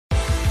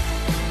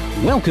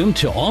Welcome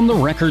to On the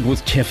Record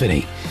with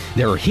Tiffany.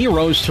 There are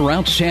heroes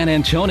throughout San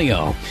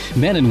Antonio,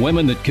 men and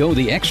women that go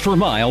the extra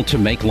mile to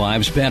make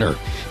lives better.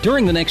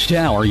 During the next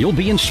hour, you'll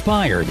be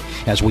inspired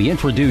as we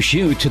introduce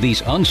you to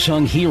these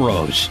unsung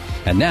heroes.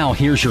 And now,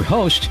 here's your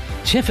host,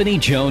 Tiffany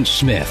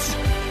Jones-Smith.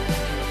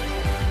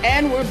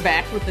 And we're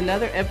back with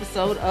another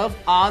episode of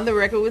On the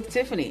Record with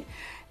Tiffany.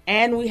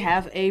 And we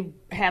have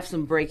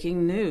some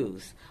breaking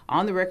news.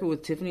 On the Record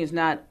with Tiffany is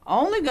not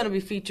only going to be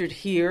featured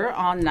here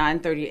on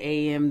 9:30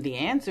 a.m. The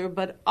Answer,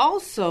 but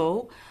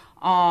also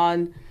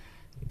on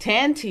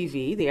TAN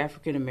TV, the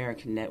African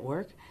American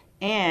Network,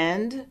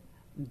 and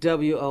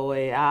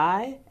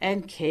WOAI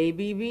and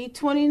KBB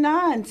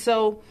 29.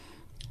 So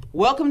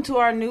welcome to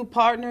our new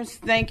partners.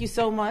 Thank you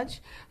so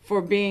much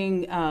for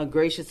being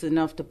gracious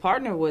enough to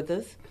partner with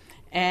us.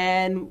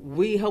 And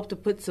we hope to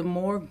put some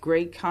more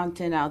great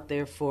content out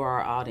there for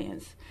our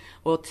audience.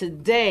 Well,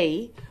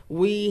 today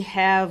we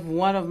have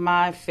one of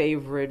my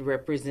favorite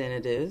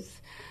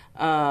representatives,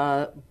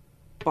 Barbara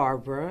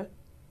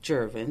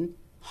Jervin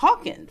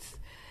Hawkins.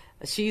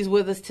 She's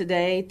with us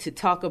today to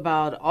talk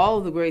about all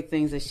of the great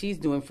things that she's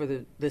doing for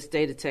the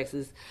state of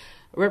Texas.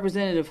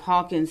 Representative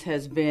Hawkins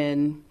has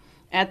been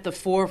at the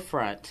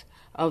forefront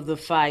of the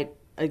fight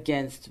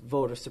against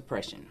voter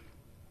suppression.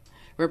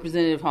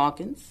 Representative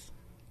Hawkins,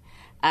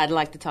 I'd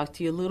like to talk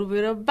to you a little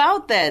bit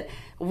about that.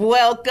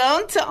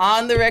 Welcome to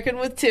On the Record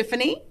with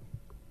Tiffany.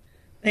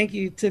 Thank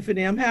you,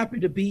 Tiffany. I'm happy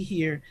to be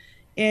here.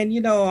 And,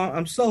 you know,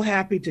 I'm so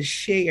happy to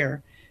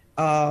share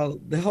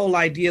the whole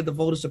idea of the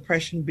voter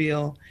suppression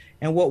bill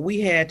and what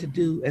we had to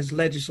do as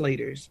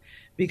legislators,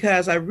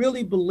 because I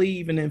really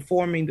believe in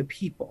informing the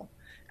people.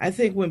 I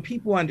think when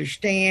people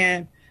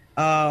understand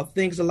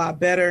things a lot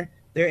better,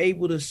 they're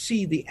able to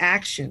see the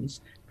actions,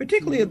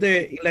 particularly of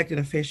their elected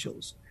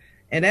officials.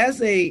 And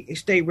as a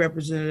state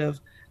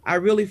representative, I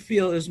really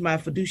feel it's my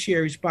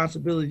fiduciary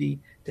responsibility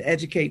to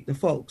educate the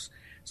folks.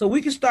 So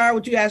we can start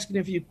with you asking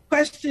a few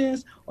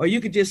questions, or you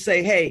could just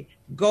say, hey,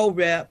 go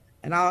rep,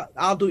 and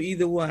I'll do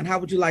either one. How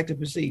would you like to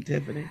proceed,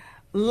 Tiffany?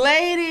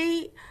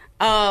 Lady,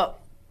 I'm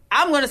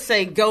going to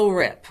say go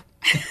rep.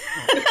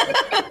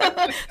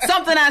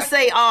 Something I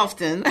say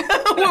often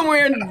when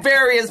we're in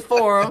various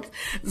forums.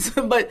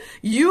 But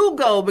you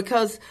go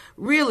because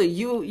really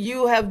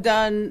you have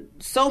done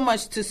so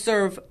much to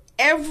serve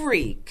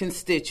every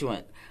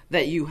constituent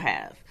that you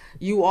have.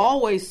 You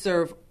always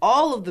serve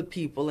all of the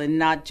people and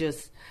not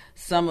just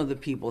some of the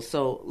people.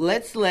 So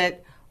let's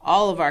let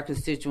all of our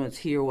constituents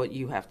hear what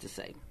you have to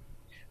say.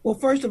 Well,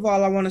 first of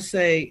all, I want to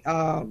say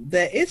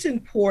that it's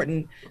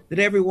important that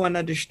everyone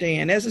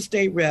understand, as a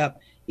state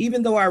rep,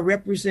 even though I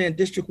represent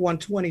District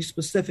 120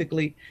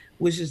 specifically,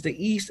 which is the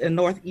east and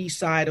northeast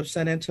side of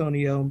San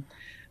Antonio,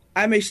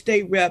 I'm a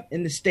state rep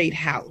in the state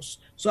house.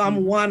 So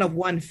I'm one of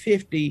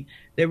 150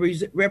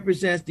 that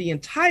represents the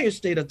entire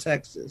state of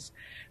Texas.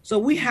 So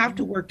we have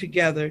to work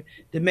together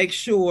to make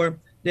sure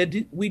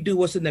that we do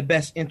what's in the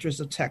best interest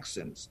of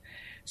Texans.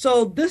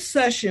 So this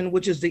session,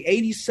 which is the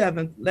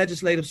 87th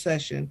legislative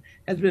session,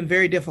 has been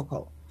very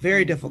difficult,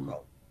 very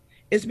difficult.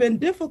 It's been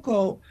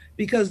difficult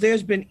because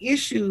there's been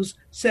issues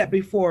set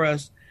before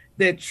us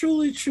that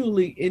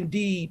truly,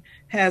 indeed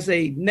has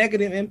a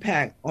negative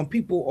impact on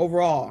people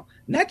overall,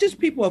 not just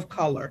people of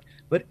color,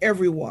 but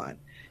everyone.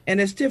 And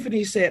as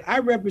Tiffany said, I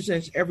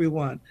represent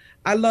everyone.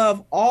 I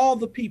love all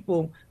the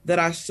people that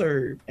I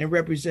serve and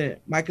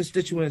represent, my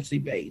constituency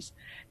base.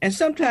 And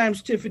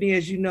sometimes, Tiffany,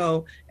 as you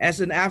know, as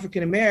an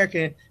African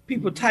American,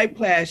 people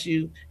typecast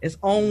you as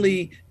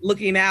only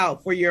looking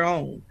out for your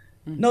own.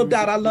 No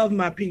doubt I love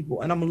my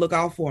people and I'm going to look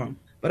out for them.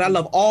 But I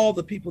love all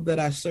the people that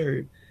I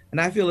serve. And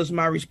I feel it's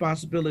my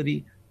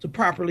responsibility to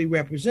properly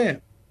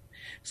represent.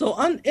 So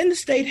in the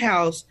State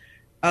House,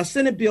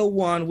 Senate Bill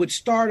 1, which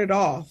started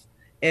off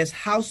as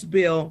House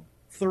Bill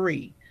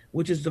 3,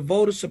 which is the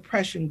voter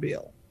suppression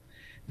bill,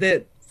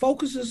 that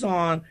focuses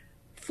on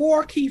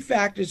 4 key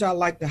factors I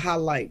like to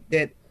highlight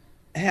that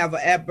have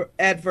an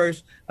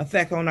adverse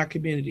effect on our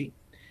community.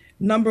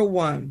 Number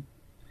 1,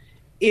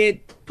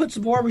 it puts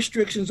more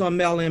restrictions on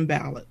mail-in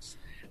ballots.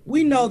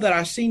 We know that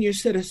our senior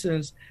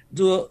citizens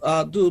do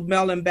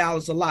mail-in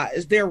ballots a lot.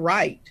 It's their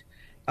right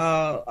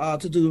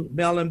to do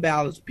mail-in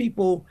ballots,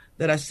 people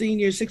that are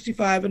seniors,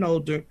 65 and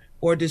older,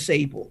 or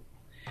disabled.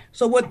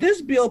 So what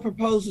this bill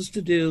proposes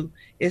to do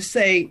is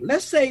say,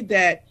 let's say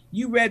that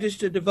you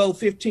registered to vote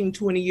 15,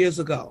 20 years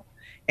ago,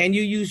 and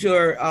you use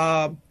your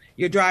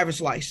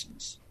driver's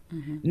license.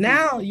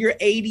 Now you're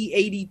 80,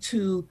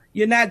 82,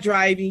 you're not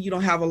driving, you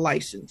don't have a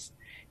license,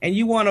 and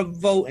you want to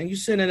vote and you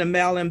send in a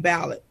mail-in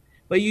ballot,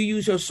 but you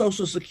use your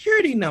social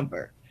security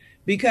number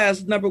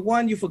because, number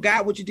one, you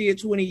forgot what you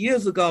did 20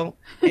 years ago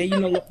and you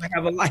no longer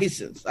have a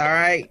license, all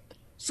right?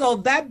 So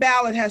that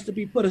ballot has to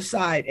be put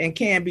aside and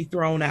can be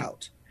thrown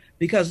out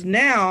because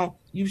now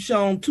you've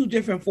shown 2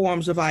 different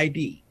forms of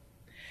ID.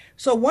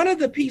 So one of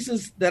the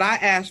pieces that I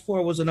asked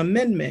for was an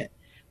amendment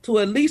to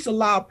at least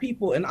allow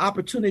people an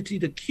opportunity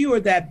to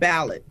cure that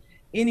ballot,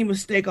 any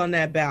mistake on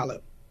that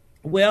ballot.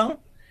 Well,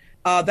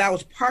 that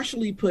was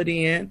partially put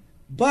in,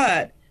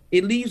 but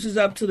it leaves it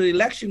up to the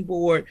election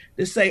board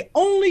to say,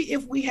 only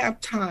if we have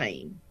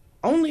time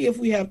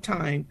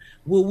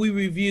will we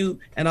review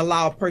and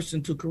allow a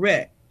person to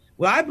correct.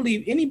 Well, I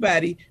believe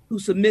anybody who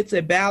submits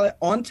a ballot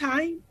on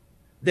time,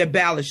 their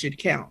ballot should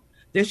count.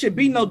 There should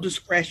be no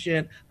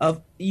discretion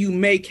of you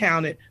may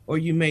count it or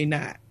you may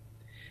not.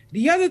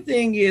 The other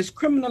thing is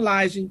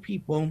criminalizing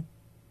people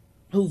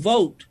who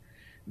vote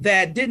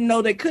that didn't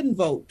know they couldn't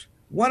vote.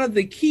 One of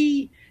the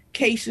key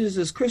cases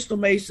is Crystal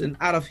Mason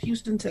out of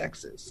Houston,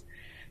 Texas.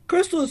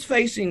 Crystal is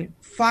facing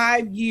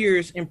 5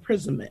 years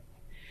imprisonment.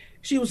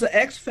 She was an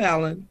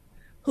ex-felon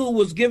who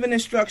was given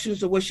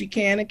instructions of what she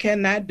can and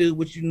cannot do,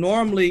 which you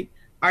normally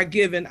are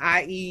given,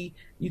 i.e.,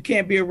 you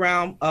can't be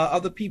around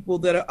other people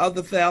that are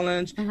other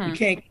felons. Mm-hmm. You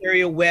can't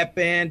carry a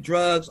weapon,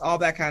 drugs, all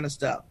that kind of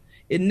stuff.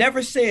 It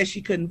never said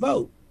she couldn't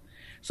vote.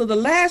 So the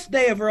last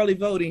day of early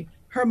voting,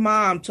 her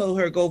mom told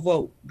her, go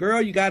vote.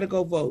 Girl, you got to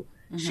go vote.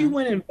 Mm-hmm. She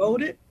went and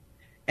voted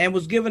and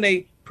was given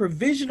a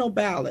provisional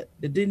ballot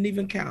that didn't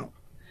even count.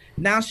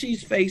 Now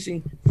she's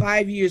facing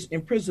 5 years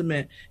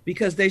imprisonment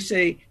because they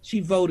say she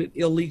voted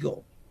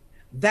illegal.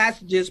 That's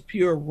just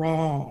pure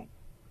wrong.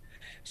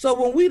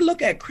 So when we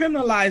look at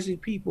criminalizing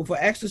people for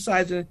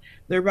exercising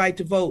their right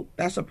to vote,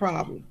 that's a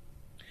problem.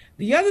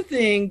 The other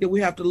thing that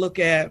we have to look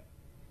at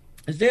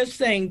is they're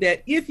saying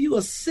that if you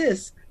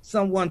assist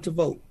someone to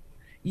vote,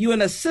 you're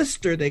an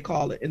assister, they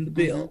call it in the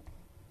bill, mm-hmm.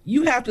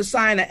 you have to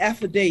sign an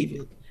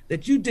affidavit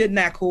that you did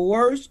not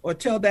coerce or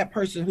tell that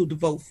person who to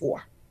vote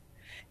for.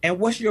 And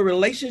what's your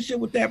relationship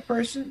with that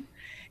person?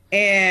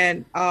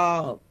 And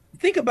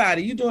think about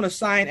it. You're doing a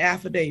signed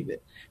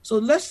affidavit. So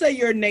let's say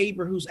your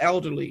neighbor who's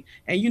elderly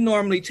and you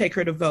normally take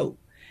her to vote.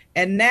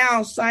 And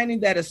now signing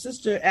that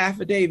assister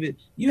affidavit,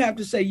 you have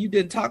to say you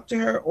didn't talk to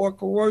her or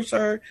coerce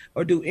her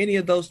or do any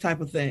of those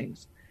type of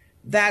things.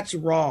 That's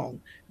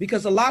wrong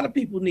because a lot of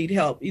people need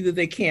help. Either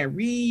they can't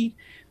read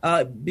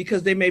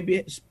because they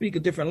may speak a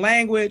different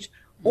language,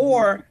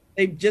 or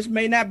they just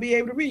may not be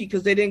able to read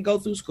because they didn't go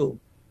through school.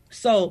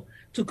 So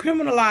to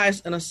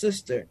criminalize an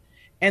assister.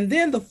 And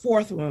then the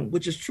fourth one,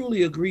 which is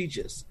truly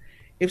egregious.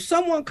 If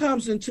someone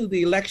comes into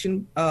the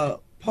election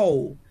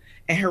poll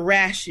and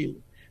harass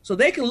you, so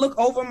they can look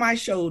over my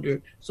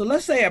shoulder. So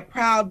let's say a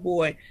Proud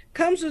Boy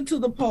comes into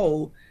the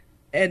poll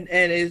and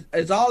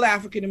is all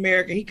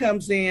African-American. He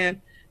comes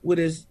in with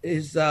his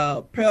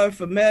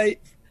paraphernalia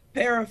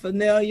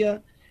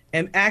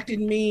and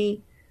acting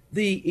mean.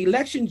 The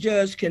election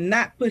judge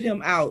cannot put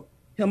him out,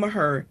 him or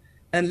her,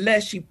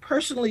 unless she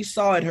personally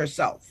saw it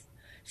herself.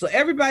 So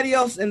everybody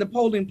else in the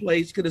polling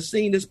place could have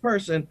seen this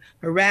person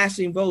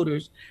harassing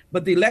voters,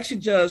 but the election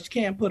judge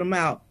can't put them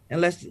out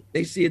unless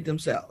they see it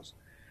themselves.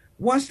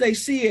 Once they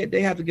see it,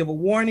 they have to give a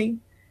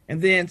warning,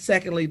 and then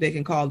secondly, they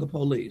can call the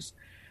police.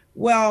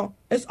 Well,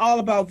 it's all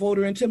about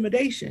voter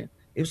intimidation.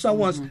 If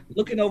someone's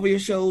looking over your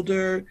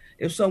shoulder,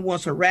 if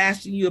someone's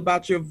harassing you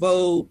about your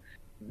vote,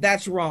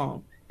 that's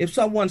wrong. If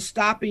someone's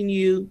stopping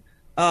you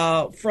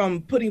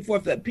from putting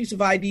forth that piece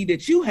of ID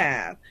that you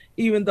have,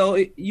 even though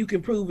you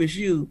can prove it's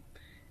you,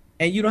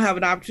 and you don't have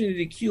an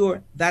opportunity to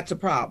cure, that's a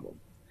problem.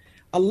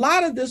 A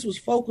lot of this was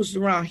focused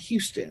around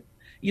Houston.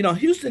 You know,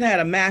 Houston had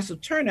a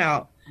massive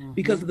turnout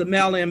because of the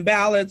mail-in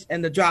ballots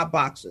and the drop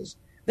boxes.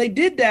 They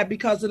did that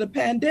because of the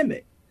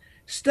pandemic.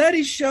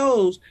 Study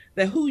shows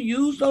that who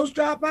used those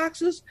drop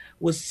boxes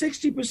was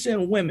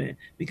 60% women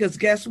because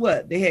guess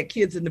what? They had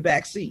kids in the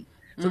back seat.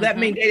 So that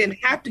means they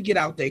didn't have to get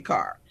out their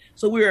car.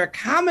 So we're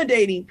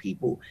accommodating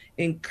people,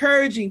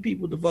 encouraging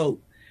people to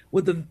vote.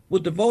 With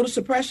the voter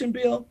suppression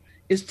bill,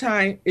 it's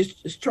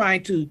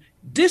trying to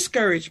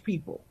discourage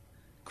people,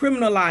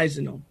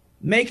 criminalizing them,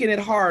 making it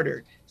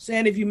harder,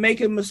 saying if you make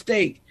a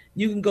mistake,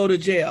 you can go to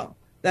jail.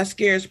 That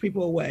scares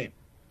people away.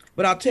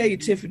 But I'll tell you,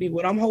 Tiffany,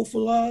 what I'm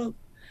hopeful of,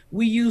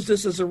 we use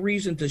this as a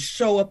reason to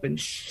show up and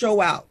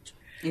show out.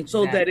 Exactly.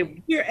 So that if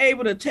we're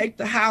able to take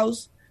the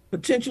House,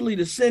 potentially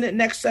the Senate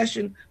next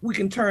session, we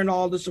can turn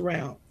all this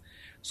around.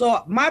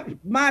 So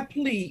my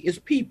plea is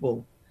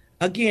people,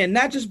 again,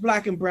 not just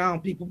Black and brown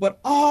people, but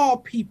all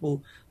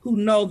people who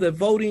know that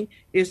voting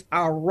is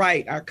our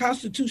right, our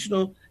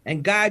constitutional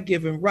and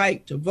God-given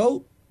right to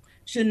vote,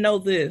 should know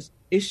this.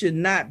 It should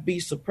not be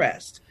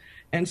suppressed.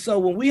 And so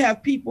when we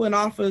have people in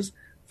office,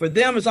 for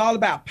them, it's all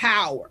about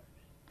power,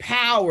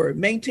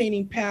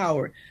 maintaining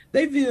power.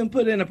 They've even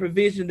put in a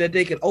provision that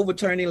they can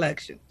overturn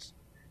elections.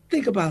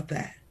 Think about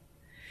that.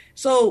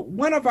 So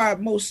one of our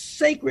most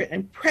sacred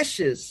and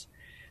precious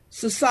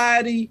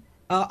society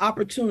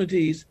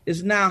opportunities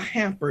is now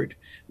hampered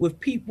with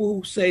people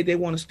who say they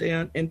want to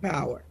stay in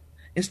power.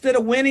 Instead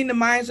of winning the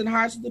minds and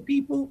hearts of the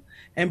people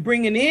and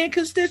bringing in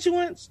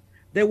constituents,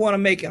 they want to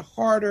make it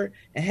harder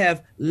and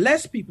have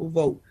less people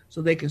vote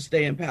so they can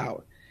stay in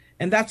power.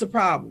 And that's a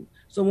problem.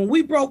 So when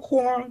we broke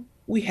quorum,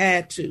 we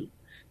had to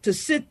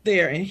sit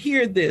there and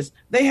hear this.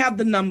 They have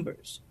the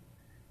numbers.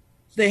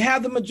 They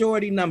have the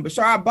majority numbers.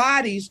 So our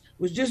bodies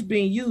was just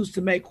being used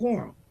to make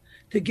quorum,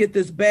 to get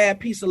this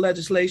bad piece of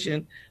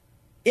legislation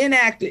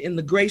enacted in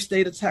the great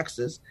state of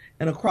Texas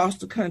and across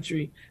the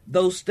country,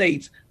 those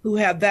states who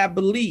have that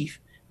belief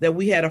that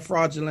we had a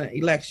fraudulent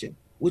election.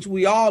 which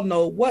we all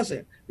know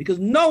wasn't, because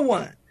no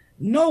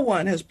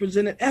one has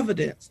presented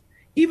evidence.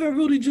 Even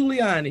Rudy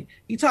Giuliani,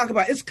 he talked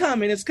about it's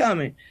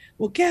coming.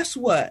 Well, guess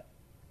what?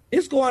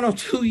 It's going on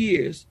 2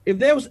 years. If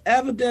there was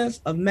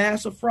evidence of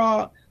massive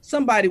fraud,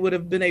 somebody would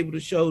have been able to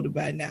show it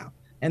by now,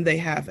 and they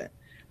haven't.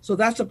 So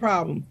that's a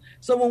problem.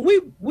 So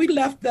when we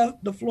left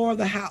the floor of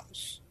the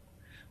House,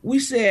 we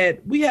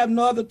said we have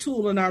no other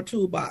tool in our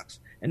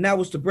toolbox, and that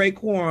was to break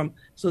quorum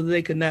so that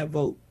they could not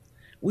vote.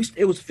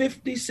 It was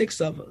 56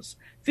 of us,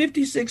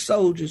 56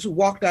 soldiers who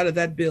walked out of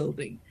that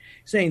building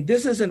saying,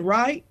 this isn't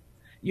right.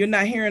 You're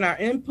not hearing our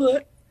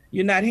input.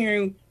 You're not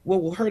hearing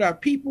what will hurt our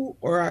people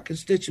or our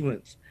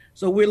constituents.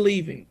 So we're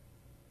leaving.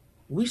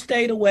 We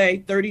stayed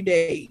away 30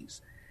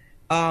 days.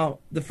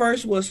 The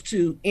first was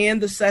to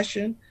end the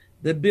session.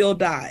 The bill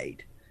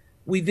died.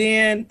 We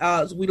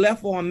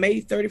left on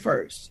May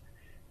 31st.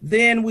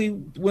 Then we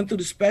went through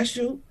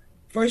the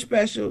first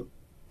special,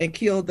 and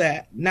killed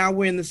that. Now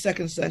we're in the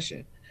second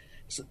session,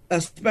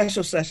 a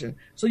special session.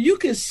 So you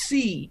can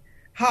see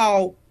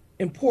how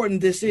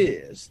important this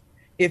is.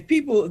 If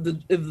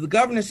the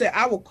governor said,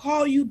 I will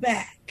call you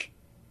back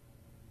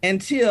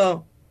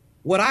until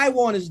what I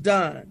want is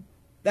done,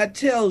 that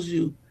tells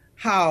you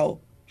how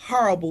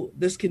horrible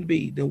this can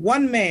be. That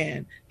one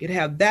man can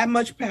have that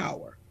much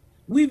power.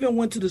 We even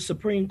went to the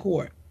Supreme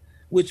Court,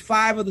 which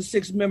 5 of the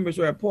 6 members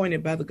were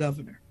appointed by the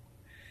governor.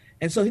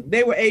 And so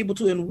they were able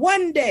to, in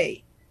one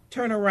day,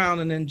 turn around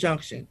an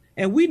injunction.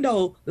 And we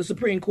know the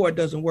Supreme Court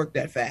doesn't work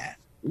that fast.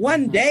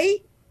 One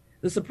day,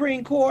 the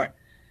Supreme Court,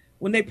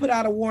 when they put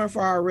out a warrant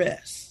for our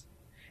arrest,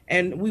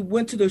 and we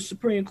went to the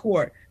Supreme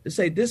Court to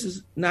say this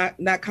is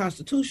not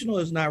constitutional,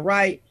 it's not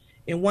right.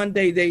 And one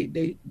day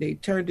they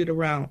turned it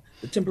around,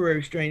 the temporary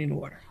restraining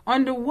order.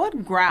 Under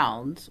what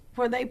grounds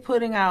were they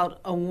putting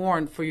out a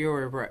warrant for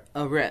your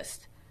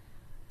arrest?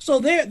 So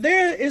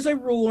there is a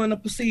rule and a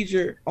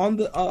procedure on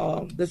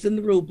the that's in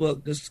the rule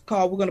book that's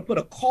called, we're going to put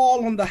a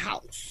call on the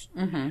House.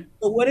 Mm-hmm.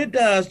 So what it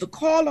does, the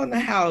call on the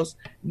House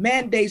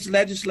mandates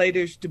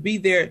legislators to be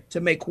there to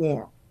make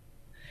quorum.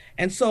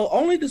 And so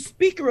only the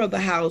Speaker of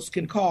the House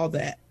can call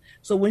that.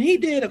 So when he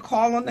did a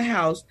call on the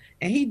House,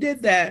 and he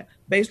did that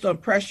based on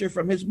pressure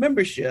from his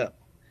membership,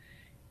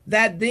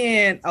 that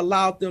then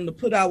allowed them to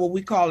put out what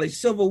we call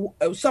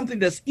something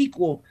that's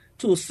equal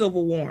to a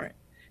civil warrant.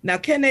 Now,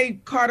 can they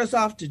cart us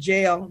off to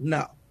jail?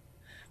 No.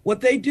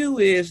 What they do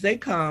is they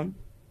come,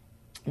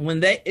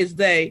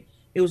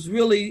 it was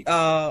really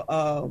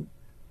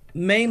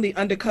mainly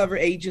undercover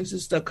agents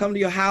and stuff, come to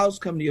your house,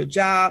 come to your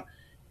job,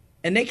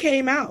 and they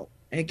came out.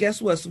 And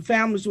guess what? Some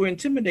families were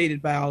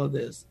intimidated by all of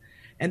this.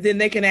 And then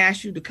they can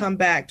ask you to come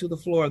back to the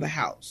floor of the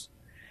House.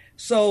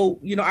 So,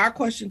 our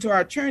question to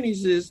our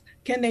attorneys is,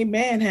 can they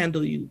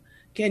manhandle you?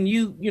 Can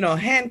you,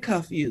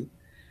 handcuff you?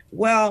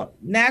 Well,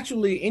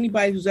 naturally,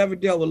 anybody who's ever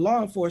dealt with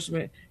law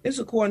enforcement, it's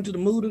according to the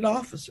mood of the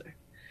officer.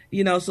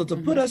 So to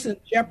put us in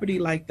jeopardy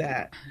like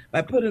that,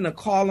 by putting a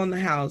call on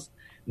the House,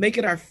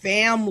 making our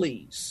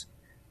families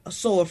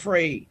so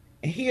afraid.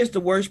 And here's the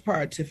worst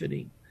part,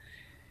 Tiffany.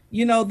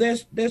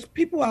 There's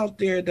people out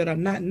there that are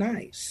not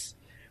nice.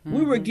 Mm-hmm.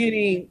 We were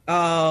getting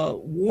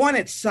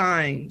wanted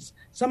signs.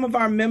 Some of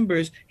our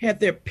members had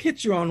their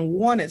picture on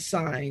wanted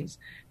signs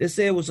that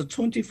said it was a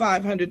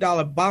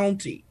 $2,500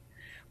 bounty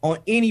on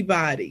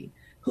anybody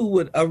who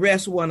would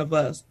arrest one of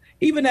us.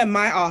 Even at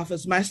my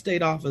office, my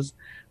state office,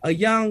 a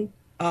young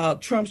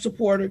Trump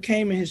supporter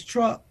came in his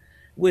truck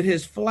with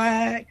his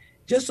flag.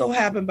 Just so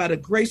happened, by the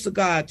grace of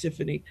God,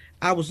 Tiffany,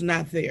 I was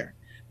not there.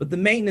 But the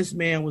maintenance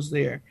man was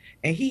there,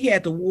 and he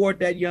had to ward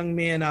that young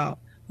man out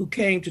who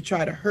came to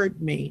try to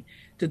hurt me,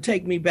 to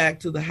take me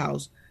back to the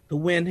House to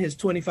win his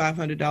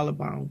 $2,500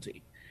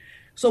 bounty.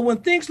 So when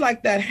things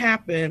like that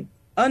happen,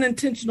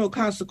 unintentional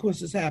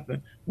consequences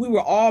happen. We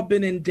were all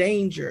been in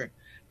danger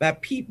by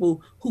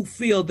people who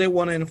feel they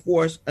want to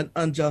enforce an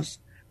unjust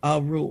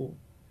rule.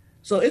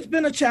 So it's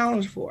been a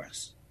challenge for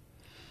us.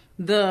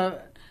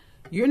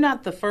 You're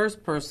not the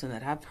first person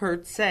that I've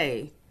heard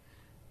say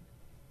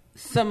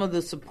some of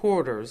the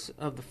supporters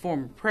of the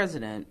former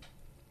president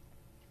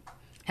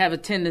have a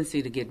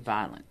tendency to get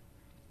violent.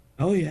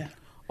 Oh, yeah.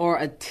 Or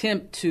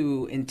attempt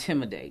to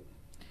intimidate.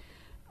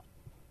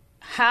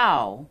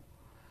 How,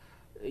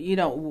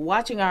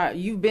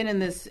 you've been in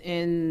this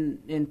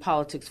in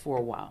politics for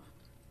a while.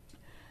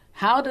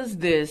 How does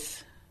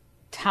this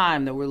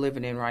time that we're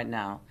living in right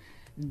now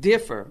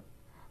differ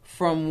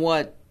from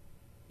what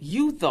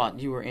you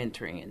thought you were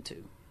entering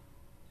into?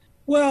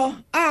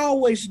 Well, I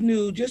always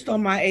knew, just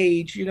on my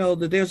age,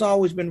 that there's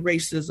always been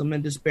racism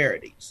and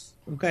disparities.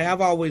 Okay,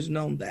 I've always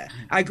known that.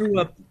 I grew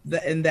up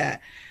in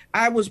that.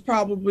 I was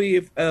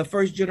probably a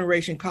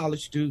first-generation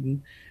college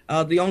student,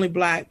 the only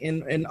Black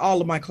in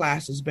all of my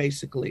classes,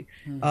 basically,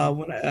 in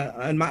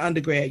my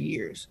undergrad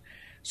years.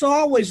 So I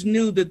always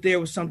knew that there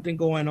was something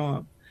going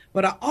on.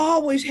 But I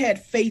always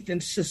had faith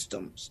in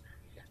systems.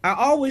 I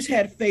always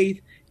had faith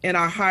in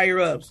our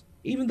higher-ups.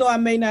 Even though I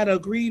may not have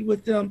agreed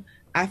with them,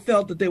 I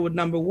felt that they would,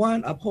 number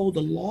one, uphold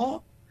the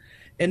law,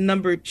 and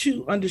number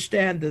two,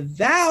 understand the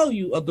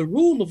value of the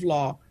rule of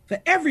law for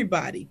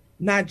everybody,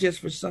 not just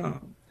for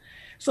some.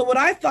 So what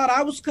I thought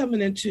I was coming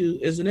into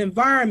is an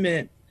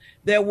environment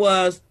that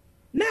was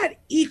not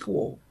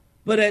equal,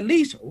 but at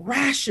least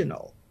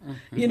rational.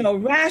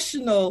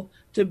 Rational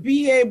to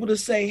be able to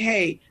say,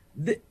 hey,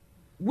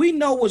 we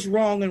know what's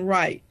wrong and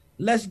right.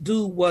 Let's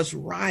do what's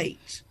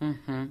right.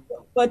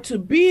 But to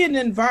be in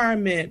an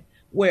environment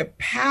where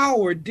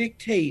power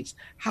dictates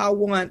how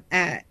one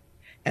acts.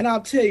 And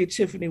I'll tell you,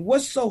 Tiffany,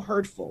 what's so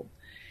hurtful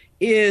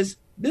is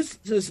this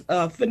is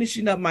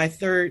finishing up my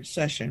third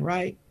session,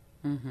 right?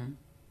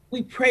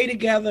 We pray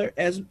together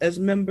as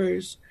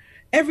members.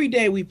 Every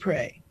day we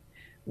pray.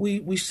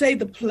 We say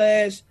the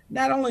pledge,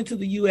 not only to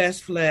the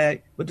U.S.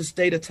 flag, but the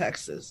state of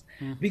Texas.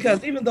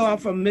 Because even though I'm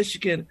from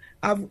Michigan,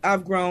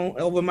 I've grown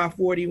over my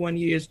 41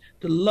 years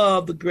to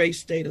love the great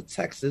state of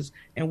Texas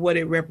and what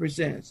it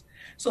represents.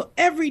 So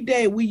every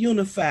day we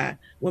unify.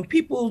 When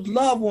people's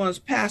loved ones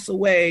pass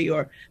away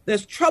or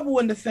there's trouble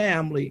in the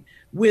family,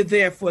 we're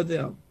there for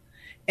them.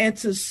 And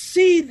to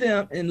see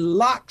them in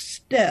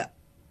lockstep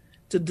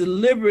to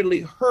deliberately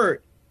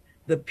hurt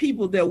the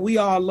people that we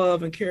all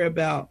love and care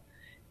about,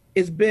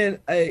 it's been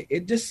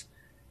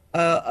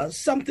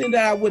something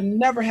that I would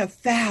never have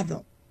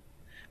fathomed.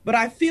 But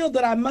I feel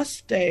that I must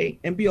stay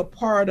and be a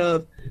part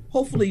of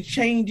hopefully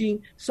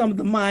changing some of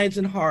the minds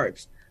and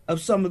hearts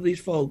of some of these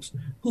folks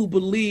who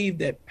believe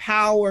that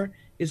power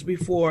is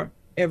before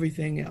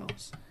everything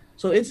else.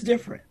 So it's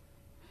different.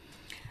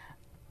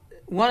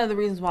 One of the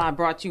reasons why I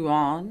brought you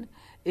on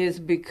is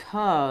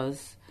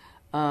because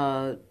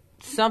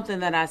something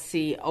that I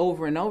see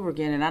over and over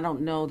again, and I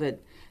don't know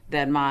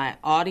that my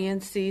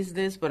audience sees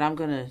this, but I'm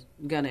gonna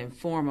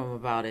inform them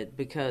about it,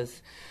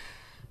 because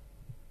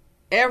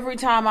every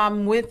time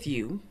I'm with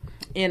you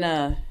in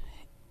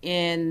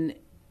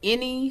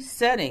any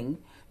setting,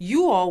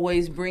 you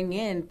always bring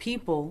in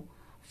people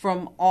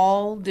from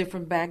all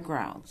different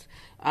backgrounds.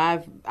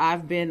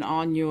 I've been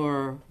on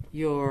your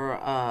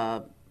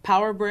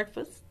power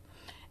breakfast,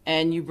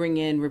 and you bring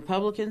in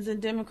Republicans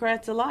and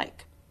Democrats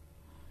alike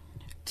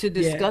to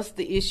discuss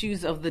the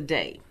issues of the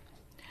day,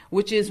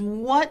 which is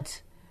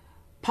what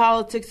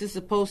politics is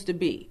supposed to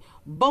be.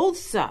 Both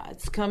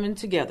sides coming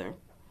together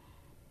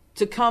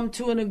to come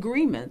to an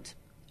agreement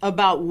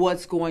about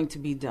what's going to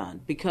be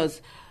done,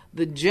 because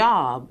the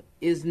job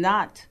is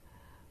not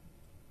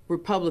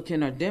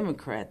Republican or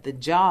Democrat. The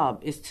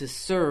job is to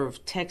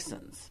serve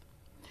Texans.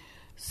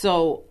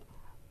 So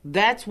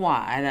that's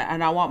why,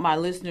 and I want my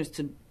listeners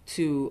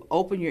to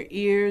open your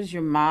ears,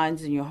 your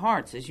minds, and your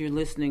hearts as you're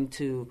listening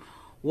to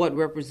what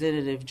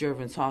Representative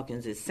Jervins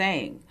Hawkins is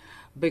saying,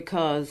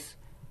 because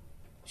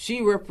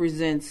she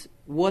represents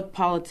what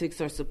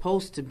politics are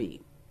supposed to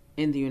be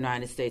in the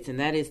United States, and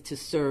that is to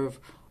serve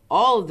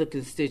all of the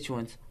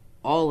constituents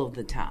all of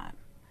the time.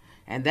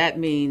 And that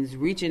means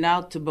reaching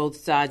out to both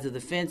sides of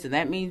the fence, and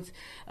that means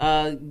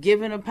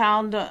giving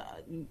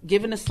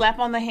a slap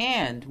on the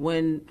hand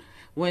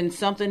when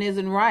something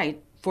isn't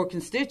right for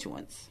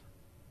constituents.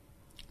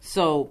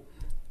 So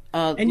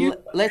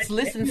let's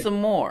listen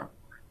some more.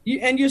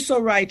 And you're so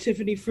right,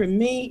 Tiffany. For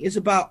me, it's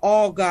about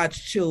all God's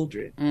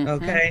children,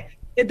 okay?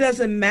 It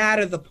doesn't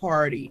matter the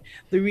party.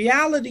 The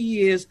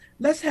reality is,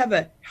 let's have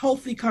a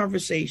healthy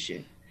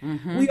conversation.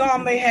 We all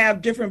may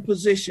have different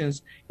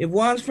positions. If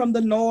one's from the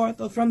North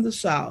or from the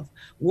South,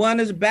 one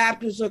is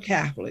Baptist or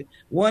Catholic,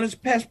 one is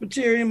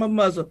Presbyterian or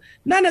Muslim,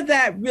 none of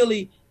that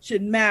really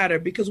should matter,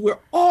 because we're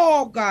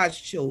all God's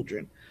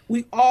children.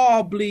 We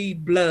all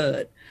bleed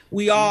blood.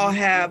 We all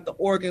have the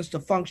organs to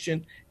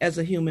function as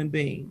a human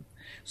being.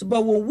 So,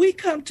 but when we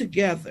come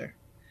together,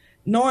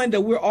 knowing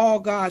that we're all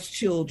God's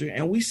children,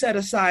 and we set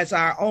aside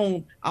our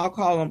own, I'll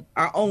call them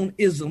our own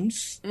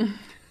isms,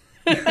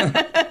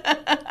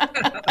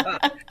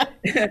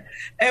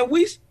 and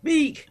we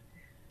speak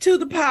to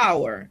the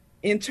power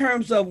in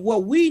terms of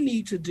what we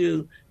need to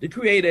do to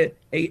create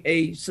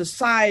a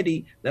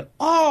society that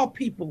all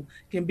people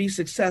can be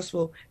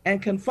successful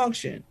and can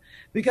function.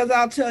 Because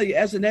I'll tell you,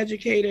 as an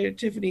educator,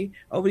 Tiffany,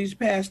 over these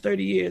past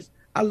 30 years,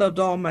 I loved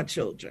all my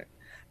children.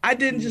 I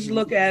didn't just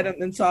look at them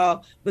and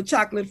saw the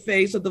chocolate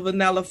face or the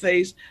vanilla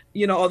face,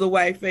 or the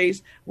white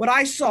face. What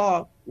I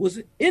saw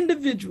was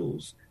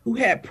individuals who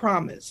had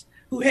promise,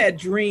 who had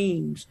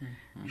dreams.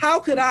 How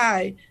could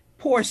I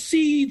pour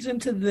seeds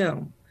into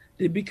them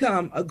to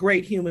become a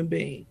great human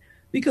being?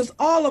 Because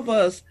all of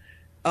us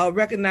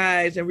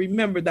recognize and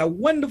remember that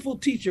wonderful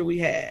teacher we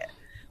had.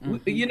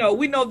 We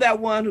know that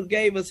one who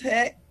gave us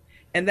heck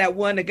and that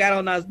one that got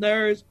on our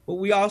nerves, but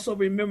we also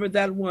remember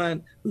that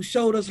one who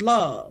showed us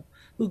love,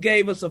 who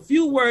gave us a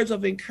few words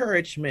of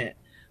encouragement,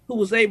 who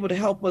was able to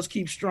help us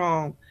keep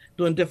strong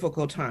during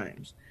difficult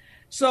times.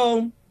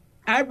 So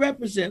I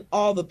represent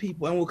all the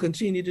people and will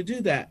continue to do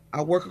that.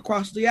 I work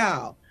across the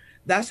aisle.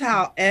 That's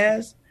how,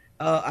 as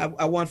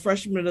I won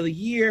Freshman of the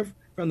Year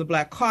from the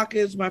Black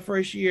Caucus my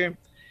first year,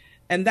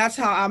 and that's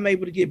how I'm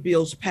able to get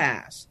bills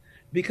passed,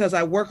 because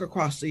I work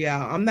across the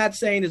aisle. I'm not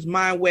saying it's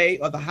my way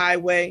or the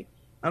highway.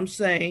 I'm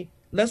saying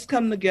let's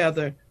come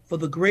together for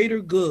the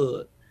greater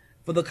good,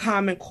 for the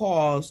common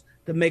cause,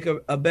 to make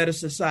a better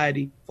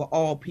society for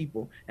all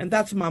people. And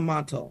that's my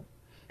motto,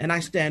 and I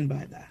stand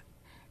by that.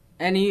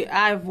 And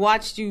I've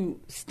watched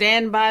you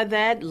stand by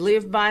that,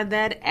 live by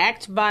that,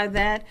 act by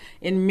that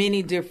in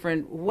many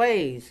different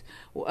ways.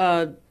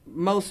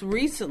 Most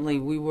recently,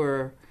 we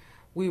were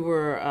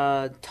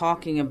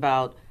talking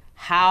about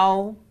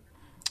how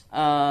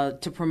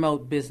to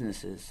promote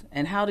businesses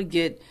and how to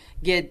get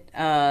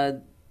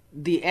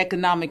the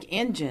economic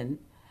engine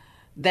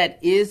that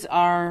is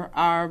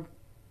our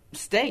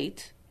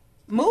state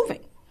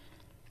moving.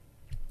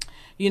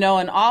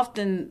 And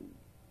often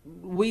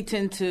we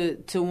tend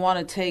to want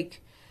to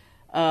take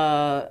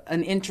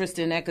an interest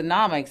in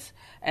economics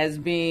as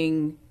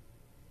being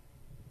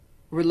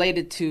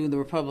related to the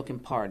Republican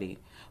Party.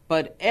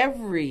 But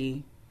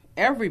everybody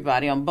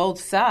on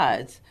both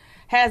sides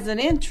has an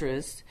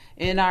interest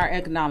in our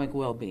economic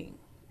well-being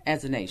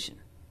as a nation.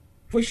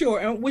 For sure,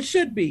 and which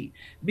should be,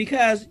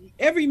 because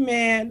every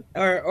man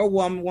or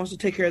woman wants to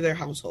take care of their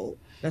household.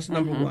 That's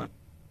number one.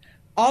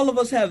 All of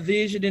us have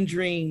vision and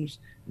dreams,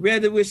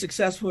 whether we're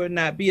successful or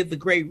not, be it the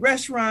great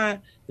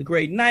restaurant, the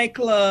great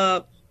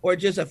nightclub, or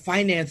just a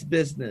finance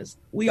business.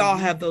 We all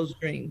have those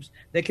dreams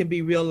that can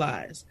be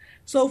realized.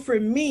 So for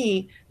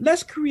me,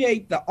 let's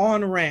create the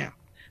on-ramp,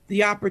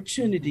 the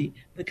opportunity,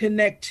 the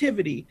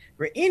connectivity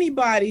for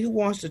anybody who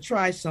wants to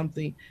try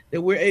something,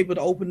 that we're able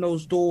to open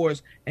those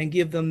doors and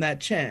give them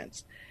that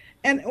chance.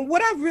 And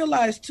what I've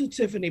realized too,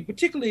 Tiffany,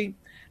 particularly,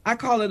 I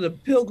call it a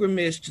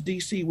pilgrimage to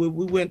DC, where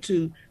we went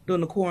to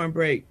during the quorum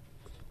break.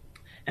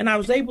 And I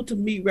was able to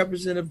meet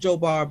Representative Joe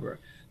Barber,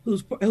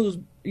 who's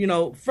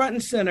front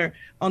and center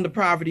on the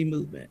poverty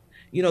movement,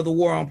 the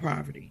war on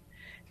poverty.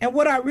 And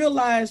what I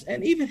realized,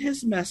 and even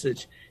his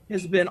message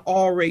has been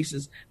all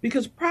races,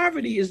 because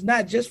poverty is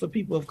not just for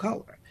people of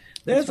color.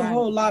 There's a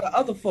whole lot of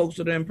other folks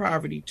that are in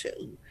poverty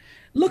too.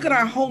 Look at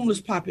our homeless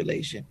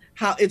population,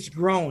 how it's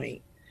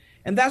growing.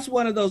 And that's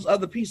one of those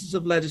other pieces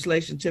of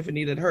legislation,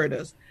 Tiffany, that hurt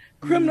us,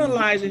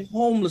 criminalizing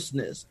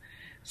homelessness.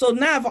 So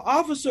now if an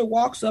officer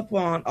walks up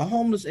on a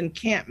homeless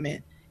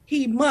encampment,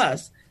 he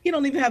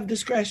don't even have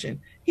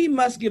discretion. He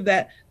must give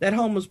that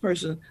homeless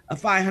person a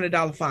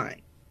 $500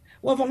 fine.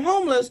 Well, if I'm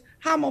homeless,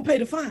 how am I going to pay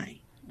the fine?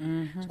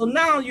 So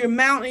now you're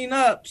mounting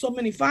up so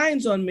many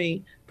fines on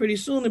me, pretty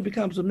soon it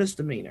becomes a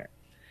misdemeanor.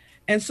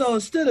 And so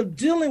instead of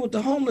dealing with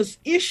the homeless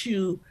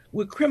issue,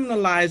 we're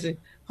criminalizing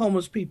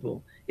homeless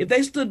people. If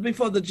they stood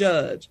before the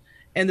judge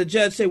and the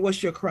judge said,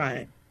 what's your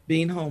crime?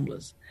 Being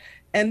homeless.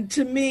 And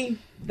to me,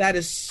 that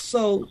is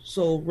so,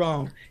 so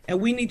wrong. And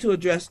we need to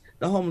address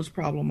the homeless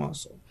problem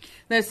also.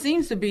 There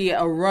seems to be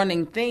a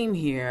running theme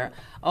here.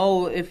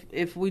 Oh,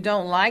 if we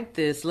don't like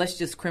this, let's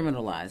just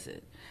criminalize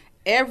it.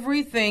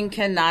 Everything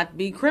cannot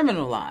be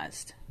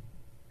criminalized.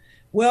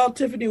 Well,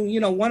 Tiffany,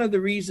 one of the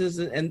reasons,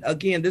 and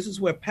again, this is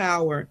where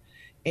power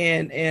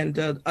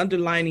and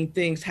underlining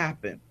things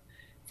happen.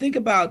 Think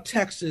about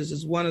Texas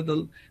as one of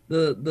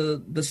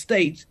the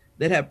states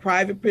that have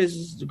private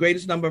prisons, the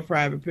greatest number of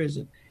private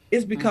prisons.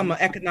 It's become an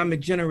economic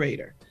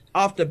generator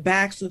off the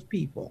backs of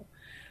people.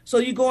 So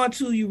you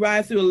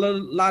ride through a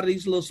lot of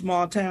these little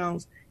small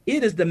towns.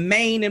 It is the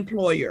main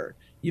employer.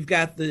 You've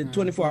got the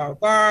 24-hour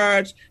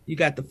guards, you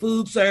got the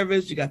food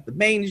service, you got the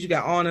maintenance, you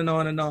got on and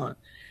on and on.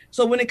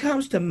 So when it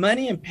comes to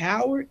money and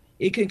power,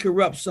 it can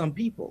corrupt some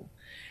people.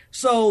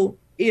 So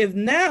if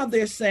now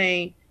they're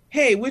saying,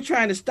 hey, we're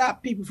trying to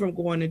stop people from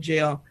going to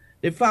jail,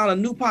 they found a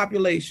new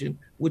population,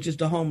 which is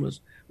the homeless,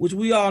 which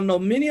we all know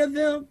many of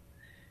them.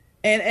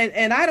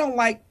 And I don't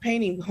like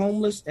painting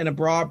homeless in a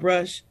broad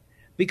brush,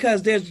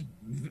 because there's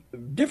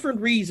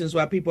different reasons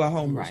why people are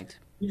homeless. Right.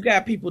 You've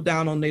got people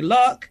down on their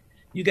luck.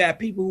 You got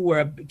people who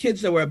were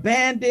kids that were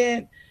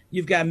abandoned.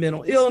 You've got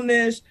mental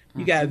illness.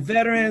 You got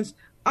veterans.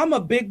 I'm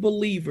a big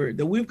believer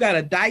that we've got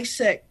to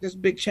dissect this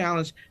big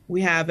challenge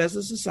we have as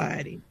a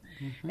society.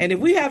 And if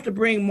we have to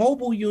bring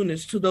mobile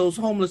units to those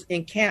homeless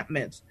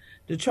encampments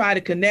to try to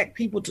connect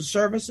people to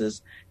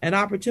services and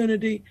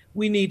opportunity,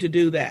 we need to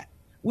do that.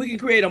 We can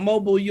create a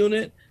mobile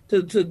unit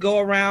to go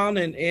around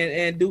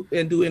and do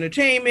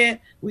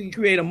entertainment. We can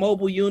create a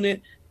mobile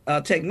unit,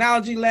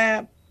 technology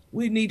lab.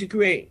 We need to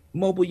create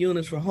mobile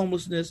units for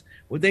homelessness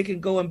where they can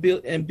go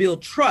and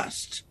build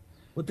trust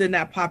within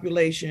that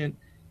population,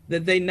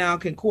 that they now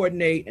can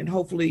coordinate and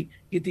hopefully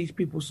get these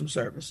people some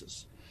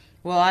services.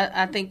 Well,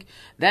 I think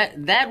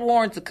that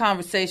warrants a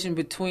conversation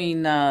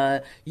between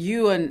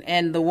you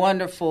and the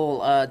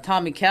wonderful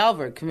Tommy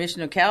Calvert.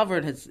 Commissioner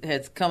Calvert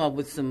has come up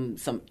with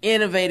some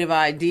innovative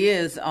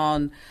ideas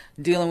on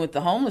dealing with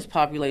the homeless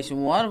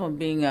population. One of them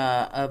being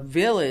a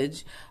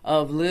village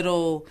of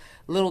little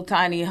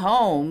tiny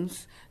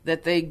homes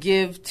that they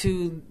give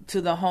to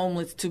the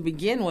homeless to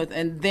begin with,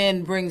 and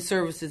then bring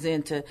services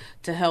in to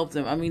help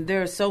them. I mean,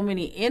 there are so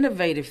many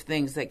innovative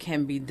things that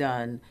can be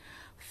done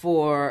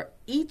for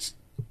each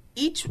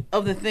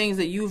of the things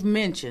that you've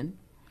mentioned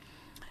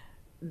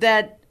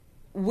that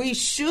we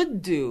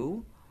should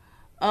do,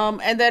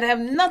 and that have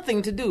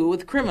nothing to do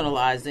with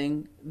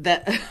criminalizing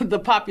the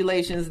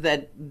populations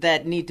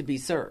that need to be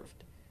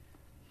served.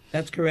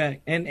 That's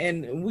correct.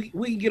 And we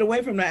can get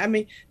away from that. I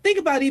mean, think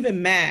about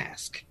even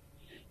mask.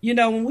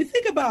 When we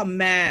think about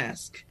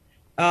mask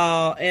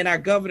and our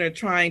governor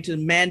trying to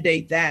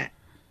mandate that,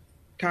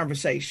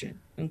 conversation,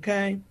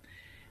 okay?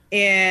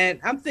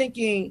 And I'm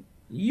thinking,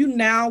 you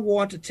now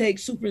want to take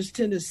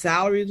superintendent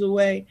salaries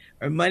away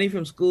or money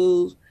from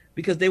schools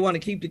because they want to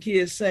keep the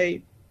kids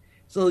safe.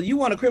 So you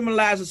want to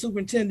criminalize the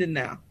superintendent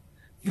now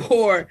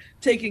for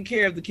taking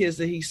care of the kids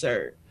that he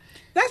served.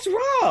 That's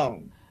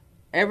wrong.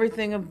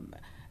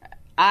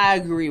 I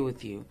agree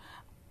with you.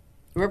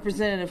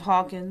 Representative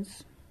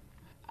Hawkins,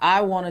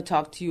 I want to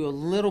talk to you a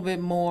little bit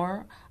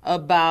more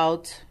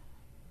about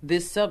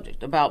this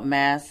subject, about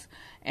masks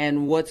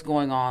and what's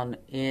going on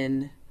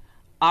in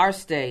our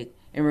state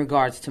in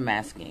regards to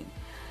masking.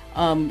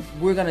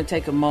 We're going to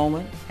take a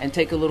moment and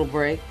take a little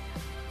break.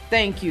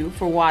 Thank you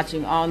for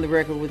watching On the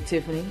Record with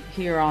Tiffany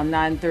here on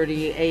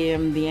 9:30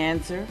 a.m. The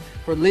Answer,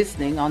 for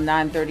listening on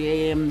 9:30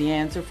 a.m. The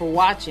Answer, for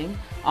watching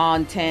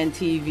on TAN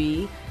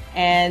TV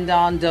and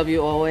on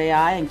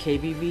WOAI and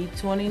KBB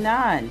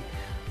 29.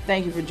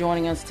 Thank you for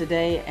joining us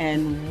today,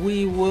 and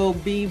we will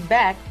be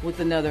back with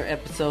another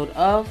episode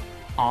of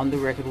On the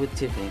Record with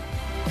Tiffany.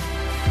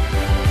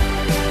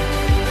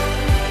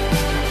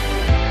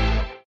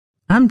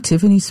 I'm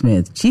Tiffany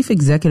Smith, Chief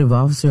Executive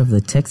Officer of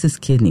the Texas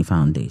Kidney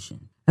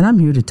Foundation, and I'm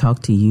here to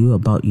talk to you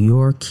about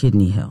your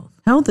kidney health.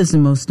 Health is the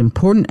most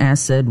important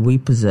asset we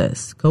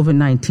possess.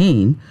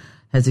 COVID-19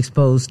 has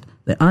exposed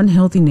the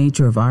unhealthy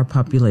nature of our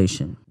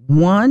population.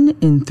 1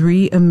 in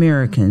 3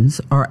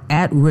 Americans are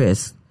at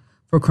risk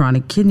for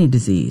chronic kidney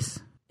disease.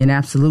 In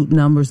absolute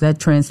numbers, that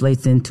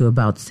translates into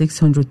about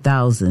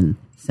 600,000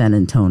 San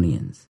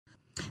Antonians.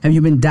 Have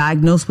you been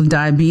diagnosed with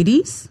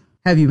diabetes?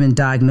 Have you been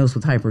diagnosed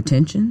with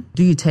hypertension?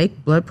 Do you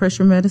take blood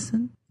pressure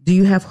medicine? Do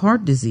you have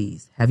heart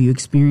disease? Have you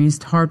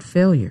experienced heart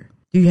failure?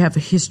 Do you have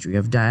a history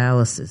of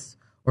dialysis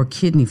or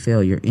kidney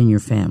failure in your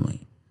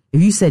family?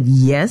 If you said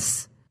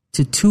yes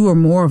to 2 or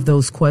more of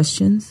those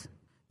questions,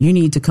 you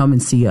need to come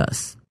and see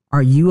us.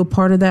 Are you a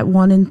part of that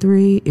 1 in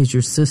 3? Is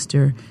your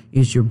sister?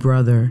 Is your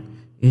brother?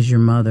 Is your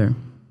mother?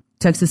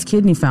 Texas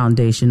Kidney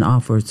Foundation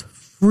offers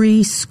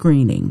free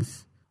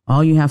screenings.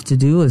 All you have to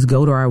do is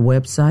go to our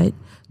website,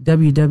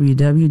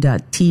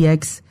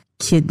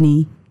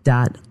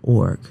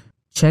 www.txkidney.org.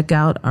 Check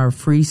out our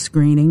free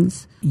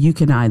screenings. You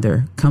can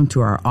either come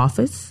to our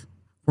office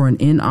for an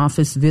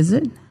in-office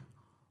visit,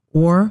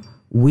 or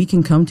we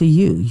can come to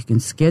you. You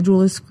can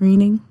schedule a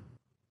screening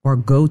or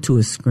go to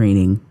a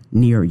screening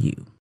near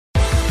you.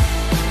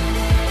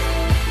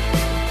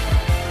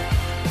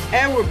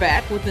 And we're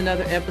back with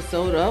another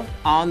episode of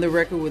On the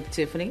Record with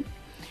Tiffany,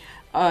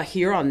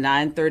 here on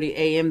 9:30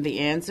 a.m. The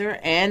Answer,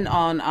 and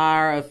on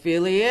our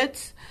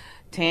affiliates,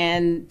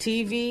 TAN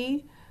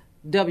TV,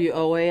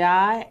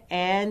 WOAI,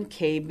 and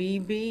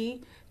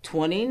KBB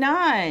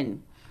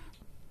 29.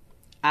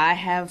 I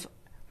have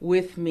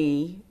with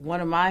me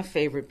one of my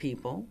favorite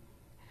people,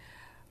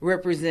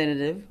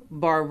 Representative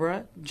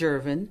Barbara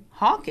Jervin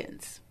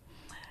Hawkins.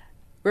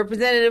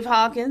 Representative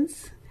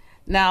Hawkins,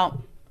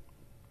 now,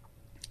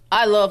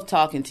 I love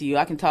talking to you.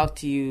 I can talk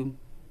to you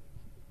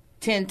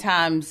 10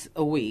 times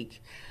a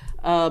week.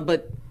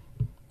 But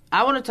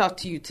I want to talk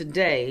to you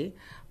today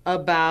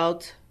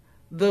about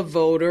the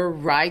Voter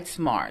Rights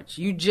March.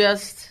 You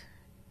just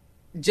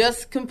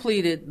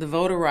completed the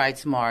Voter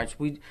Rights March.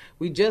 We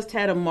just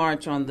had a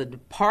march on the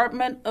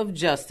Department of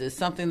Justice,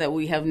 something that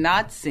we have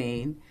not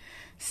seen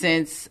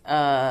since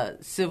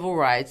civil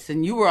rights.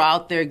 And you were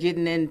out there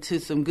getting into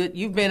some good,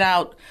 you've been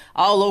out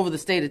all over the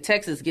state of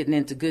Texas getting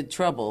into good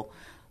trouble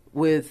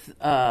with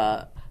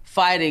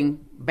fighting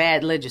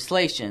bad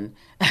legislation.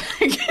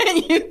 Can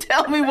you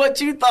tell me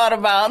what you thought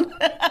about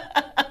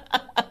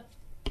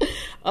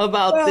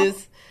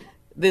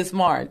this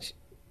march?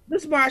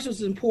 This march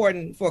was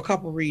important for a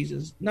couple of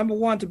reasons. Number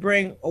one, to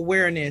bring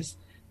awareness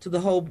to the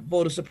whole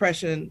voter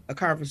suppression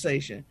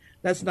conversation.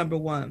 That's number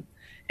one.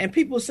 And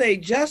people say,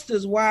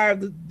 justice, why are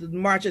the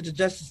march at the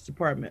Justice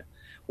Department?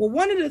 Well,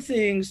 one of the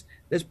things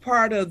that's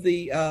part of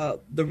the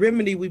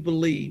remedy, we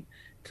believe,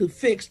 to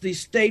fix the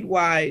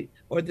statewide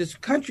or this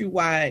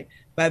countrywide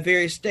by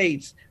various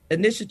states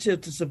initiative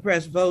to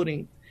suppress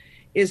voting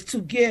is to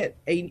get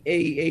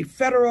a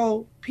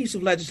federal piece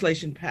of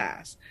legislation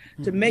passed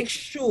to make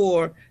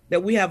sure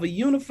that we have a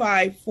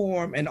unified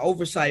form and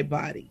oversight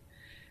body.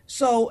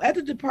 So at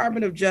the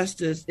Department of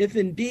Justice, if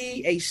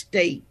indeed a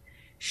state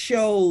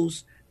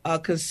shows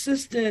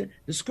consistent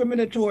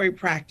discriminatory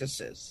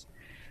practices,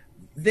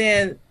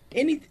 then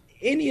any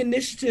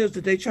initiatives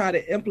that they try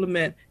to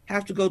implement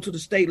have to go to the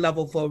state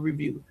level for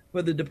review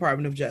for the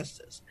Department of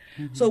Justice.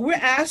 Mm-hmm. So we're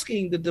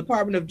asking the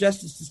Department of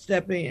Justice to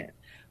step in.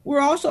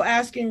 We're also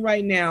asking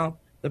right now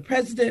the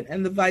president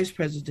and the vice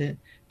president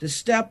to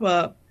step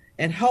up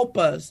and help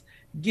us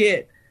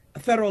get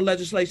federal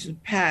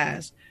legislation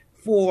passed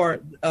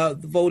for the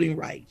voting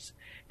rights.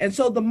 And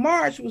so the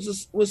march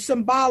was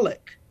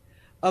symbolic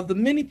of the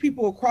many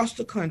people across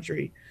the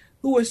country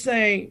who were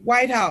saying,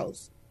 White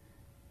House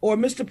or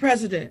Mr.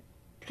 President,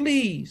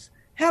 please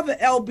have an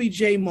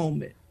LBJ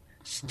moment.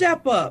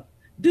 Step up,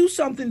 Do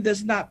something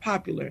that's not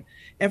popular.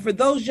 And for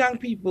those young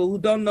people who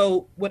don't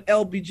know what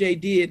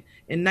LBJ did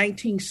in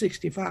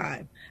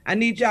 1965, I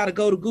need y'all to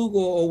go to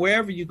Google or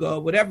wherever you go,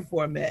 whatever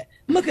format,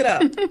 look it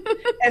up.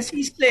 As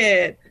he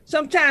said,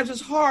 sometimes it's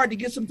hard to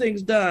get some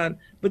things done,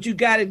 but you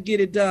got to get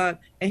it done.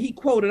 And he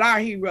quoted our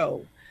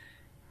hero,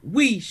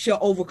 "We shall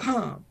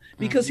overcome,"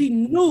 because he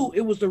knew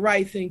it was the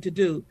right thing to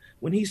do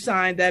when he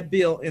signed that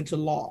bill into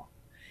law,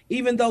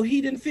 even though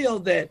he didn't feel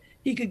that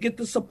he could get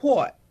the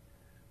support.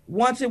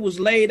 Once it was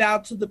laid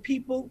out to the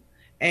people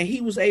and he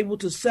was able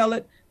to sell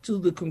it to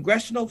the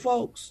congressional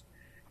folks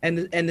and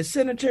the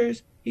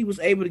senators, he was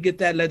able to get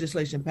that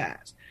legislation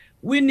passed.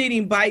 We're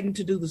needing Biden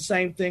to do the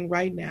same thing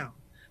right now.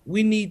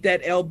 We need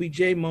that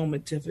LBJ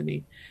moment,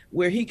 Tiffany,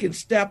 where he can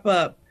step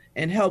up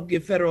and help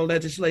get federal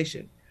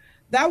legislation.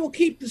 That will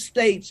keep the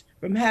states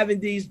from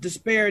having these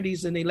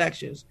disparities in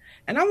elections.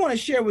 And I want to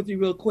share with you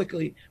real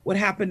quickly what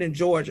happened in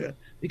Georgia,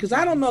 because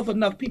I don't know if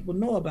enough people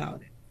know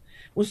about it.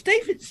 When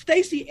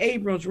Stacey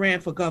Abrams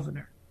ran for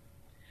governor,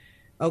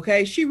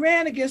 okay, she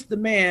ran against the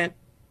man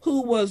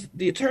who was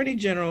the attorney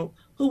general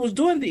who was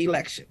doing the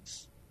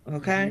elections,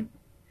 okay? Mm-hmm.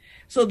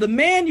 So the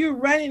man you're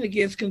running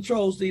against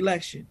controls the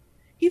election.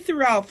 He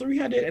threw out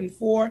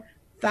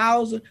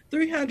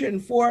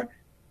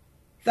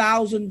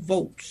 304,000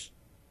 votes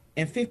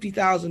and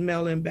 50,000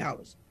 mail-in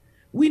ballots.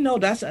 We know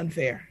that's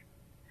unfair.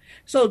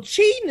 So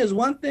cheating is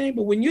one thing,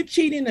 but when you're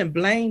cheating in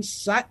plain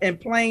sight,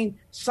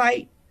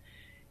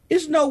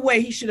 there's no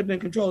way he should have been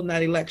controlling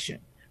that election.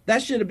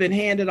 That should have been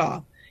handed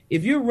off.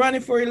 If you're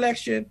running for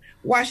election,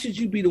 why should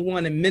you be the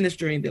one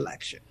administering the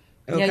election?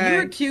 Okay? Yeah,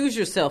 you accuse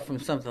yourself from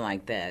something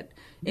like that.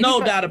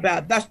 No doubt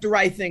about it. That's the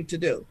right thing to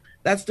do.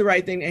 That's the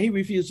right thing, and he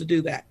refused to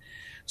do that.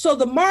 So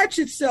the march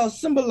itself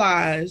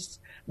symbolized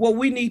what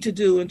we need to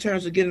do in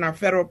terms of getting our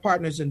federal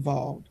partners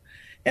involved.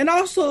 And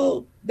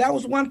also, that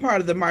was one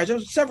part of the march. There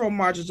were several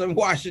marches in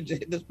Washington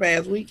this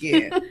past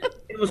weekend.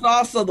 It was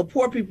also the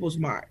Poor People's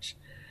March.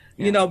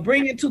 Yeah. You know,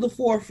 bring it to the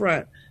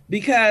forefront,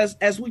 because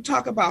as we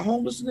talk about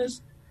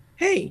homelessness,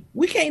 hey,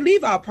 we can't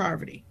leave out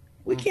poverty.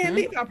 We can't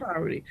leave out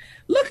poverty.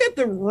 Look at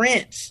the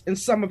rents in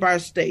some of our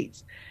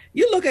states.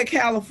 You look at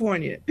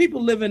California,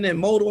 people living in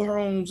motor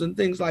homes and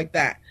things like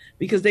that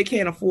because they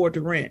can't afford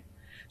to rent.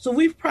 So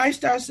we've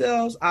priced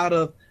ourselves out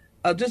of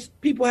just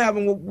people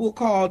having what we'll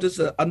call just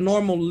a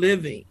normal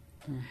living.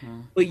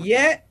 But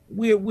yet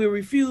we're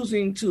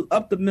refusing to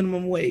up the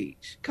minimum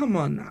wage. Come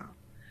on now.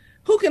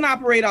 Who can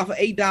operate off of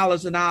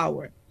 $8 an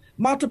hour?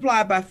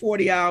 Multiplied by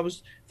 40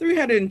 hours,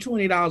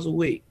 $320 a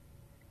week.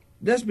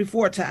 That's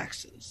before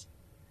taxes.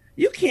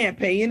 You can't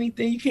pay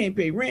anything. You can't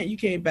pay rent. You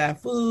can't buy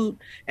food.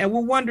 And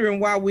we're wondering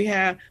why we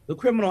have the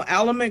criminal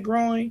element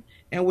growing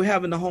and we're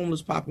having the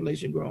homeless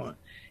population growing.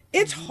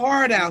 It's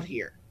hard out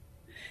here.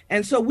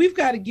 And so we've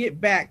got to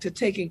get back to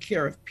taking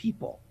care of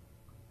people.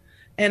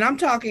 And I'm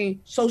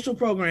talking social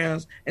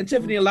programs. And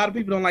Tiffany, a lot of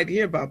people don't like to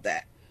hear about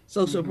that,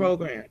 social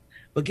programs.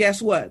 But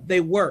guess what?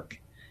 They work.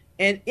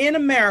 And in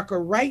America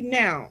right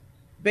now,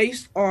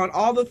 based on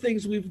all the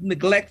things we've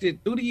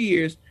neglected through the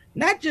years,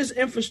 not just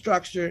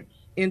infrastructure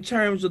in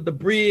terms of the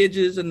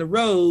bridges and the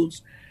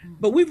roads,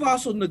 but we've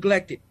also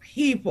neglected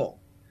people,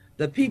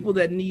 the people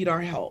that need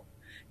our help.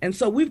 And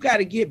so we've got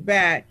to get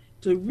back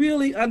to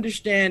really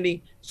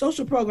understanding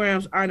social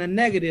programs aren't a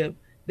negative,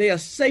 they're a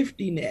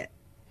safety net.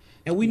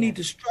 And we need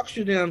to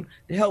structure them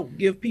to help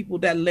give people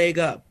that leg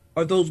up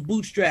or those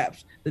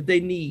bootstraps that they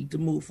need to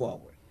move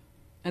forward.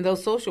 And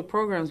those social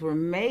programs were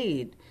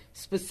made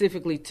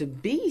specifically to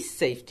be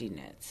safety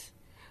nets.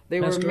 They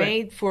were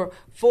made for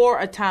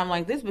a time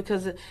like this,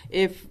 because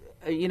if,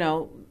 you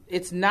know,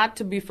 it's not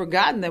to be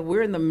forgotten that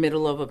we're in the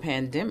middle of a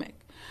pandemic,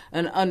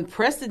 an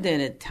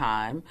unprecedented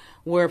time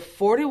where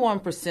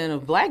 41%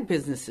 of Black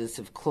businesses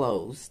have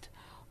closed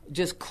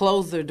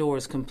their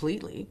doors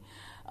completely.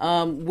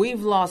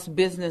 We've lost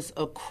business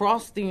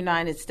across the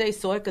United States.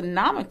 So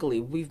economically,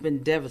 we've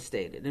been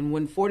devastated. And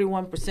when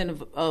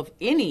 41% of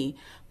any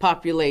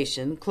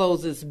population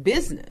closes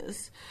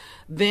business,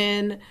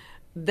 then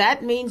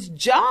that means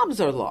jobs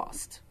are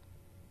lost.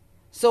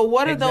 So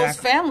what are those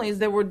families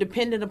that were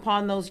dependent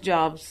upon those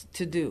jobs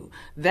to do?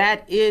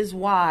 That is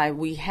why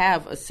we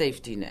have a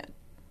safety net.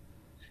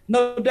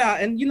 No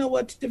doubt. And you know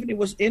what, Tiffany,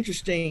 what's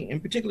interesting,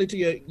 and particularly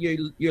to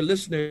your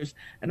listeners,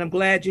 and I'm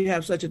glad you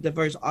have such a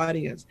diverse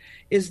audience,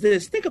 is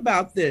this. Think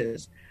about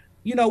this.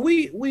 You know,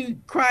 we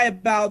cry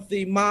about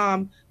the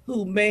mom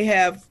who may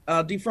have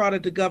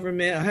defrauded the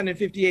government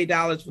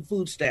 $158 for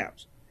food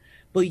stamps.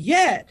 But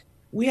yet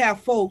we have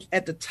folks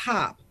at the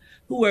top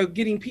who are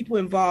getting people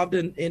involved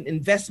in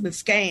investment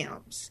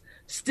scams,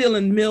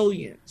 stealing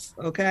millions,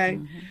 okay?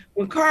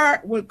 When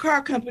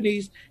car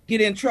companies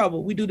get in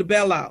trouble, we do the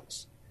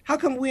bailouts. How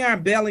come we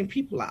aren't bailing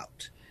people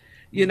out?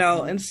 You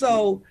know, and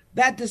so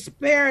that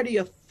disparity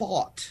of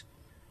thought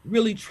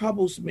really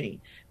troubles me,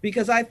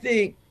 because I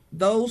think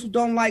those who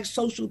don't like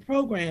social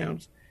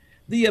programs,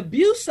 the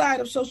abuse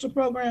side of social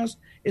programs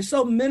is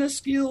so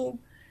minuscule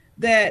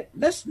that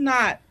let's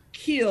not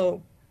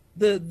kill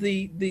the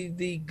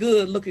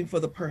good looking for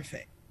the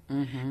perfect.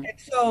 And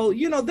so,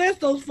 there's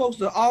those folks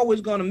that are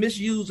always going to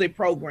misuse a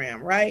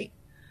program, right?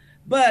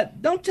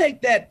 But don't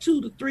take that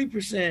 2 to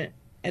 3%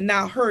 and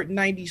now hurt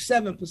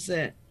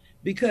 97%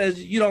 because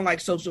you don't like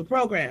social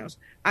programs.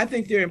 I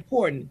think they're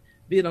important,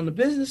 be it on the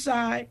business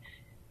side,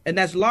 and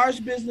that's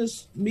large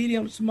business,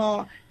 medium,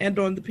 small, and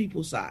on the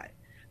people side.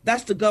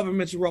 That's the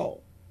government's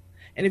role.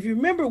 And if you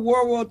remember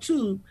World War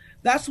II,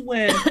 that's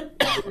when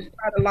they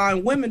started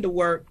allowing women to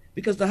work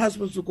because the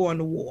husbands were going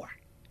to war.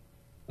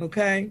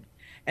 Okay?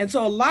 And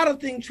so a lot of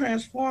things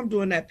transformed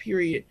during that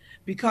period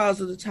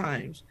because of the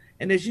times.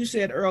 And as you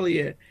said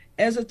earlier,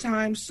 as a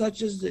time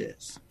such as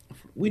this,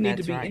 we need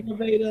to be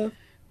innovative,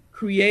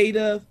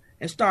 creative,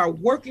 and start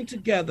working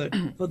together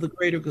for the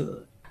greater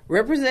good.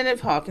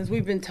 Representative Hawkins,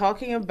 we've been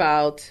talking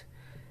about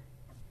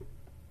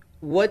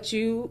what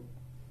you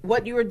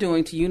are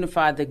doing to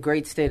unify the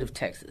great state of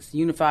Texas,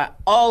 unify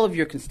all of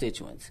your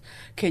constituents.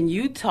 Can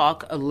you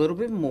talk a little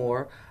bit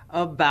more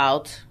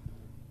about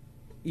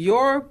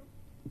your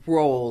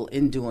role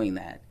in doing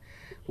that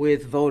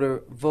with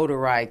voter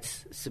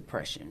rights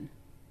suppression?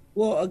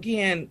 Well,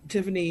 again,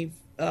 Tiffany,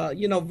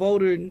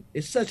 voting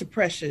is such a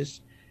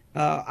precious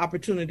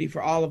opportunity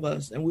for all of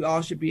us, and we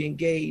all should be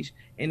engaged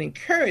and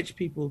encourage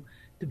people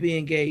to be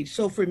engaged.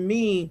 So for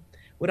me,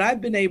 what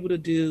I've been able to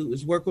do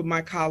is work with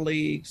my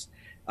colleagues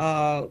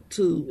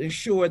to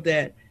ensure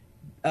that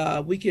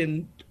we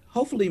can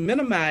hopefully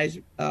minimize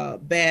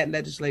bad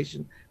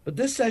legislation. But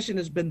this session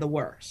has been the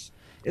worst.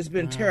 It's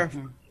been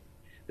terrifying.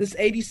 This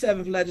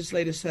 87th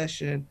legislative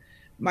session,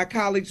 my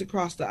colleagues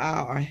across the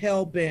aisle are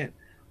hell-bent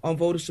on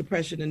voter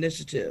suppression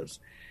initiatives.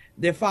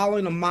 They're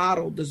following a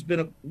model that's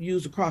been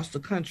used across the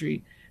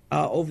country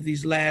over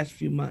these last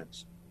few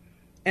months.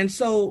 And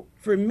so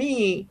for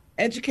me,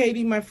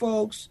 educating my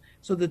folks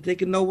so that they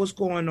can know what's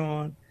going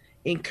on,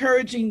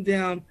 encouraging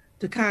them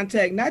to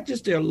contact not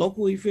just their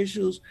local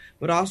officials,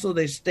 but also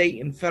their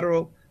state and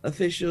federal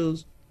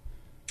officials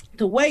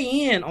to weigh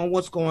in on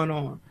what's going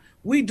on.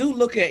 We do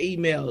look at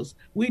emails.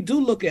 We do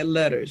look at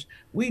letters.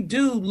 We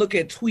do look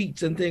at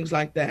tweets and things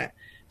like that.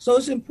 So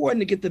it's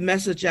important to get the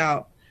message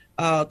out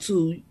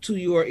to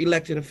your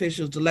elected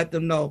officials to let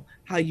them know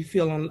how you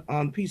feel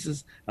on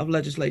pieces of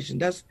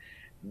legislation.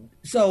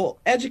 So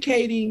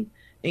educating,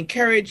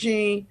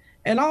 encouraging,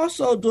 and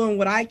also doing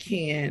what I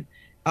can,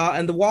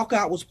 and the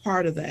walkout was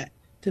part of that,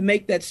 to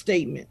make that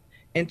statement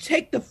and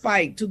take the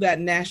fight to that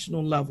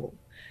national level,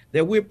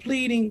 that we're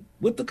pleading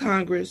with the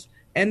Congress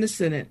and the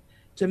Senate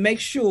to make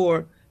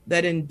sure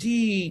that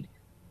indeed,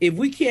 if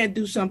we can't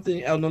do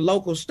something on the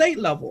local state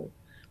level,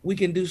 we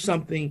can do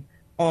something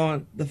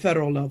on the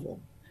federal level.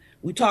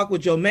 We talked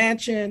with Joe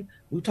Manchin.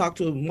 We talked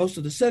to most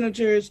of the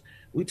senators.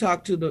 We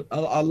talked to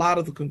a lot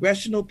of the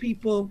congressional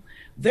people.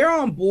 They're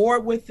on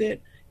board with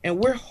it, and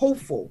we're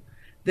hopeful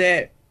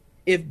that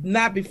if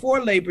not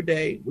before Labor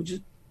Day, which is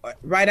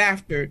right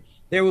after,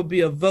 there will be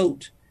a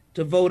vote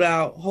to vote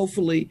out,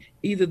 hopefully,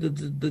 either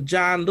the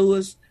John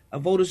Lewis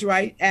Voters'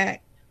 Right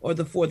Act or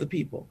the For the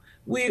People.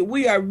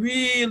 We are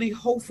really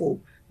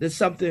hopeful that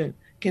something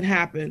can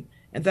happen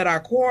and that our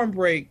quorum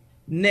break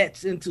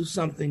nets into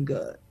something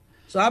good.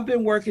 So I've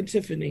been working,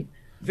 Tiffany,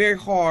 very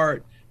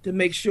hard to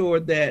make sure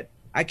that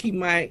I keep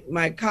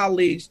my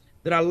colleagues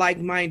that are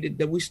like-minded,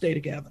 that we stay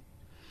together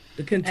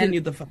to continue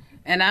the fight.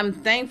 And I'm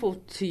thankful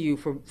to you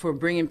for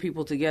bringing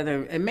people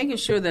together and making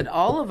sure that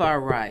all of our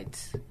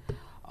rights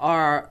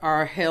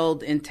are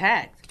held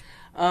intact.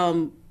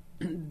 You've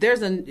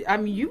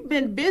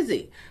been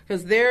busy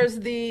because there's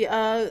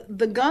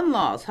the gun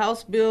laws,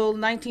 House Bill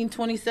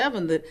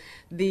 1927,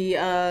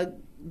 the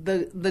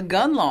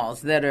gun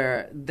laws that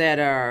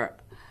are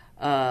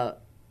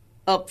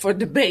up for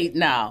debate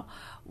now.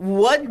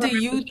 What do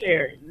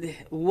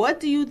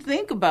you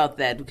think about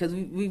that? Because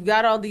we've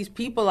got all these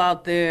people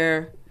out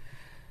there.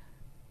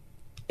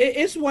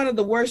 It's one of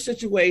the worst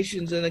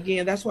situations, and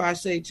again, that's why I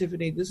say,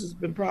 Tiffany, this has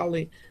been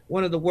probably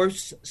one of the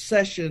worst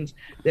sessions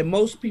that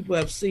most people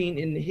have seen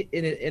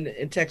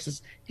in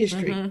Texas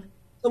history. Mm-hmm.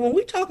 So when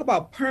we talk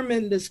about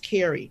permitless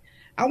carry,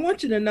 I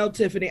want you to know,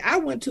 Tiffany, I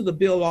went to the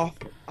bill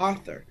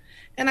author,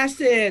 and I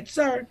said,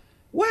 sir,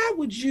 why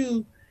would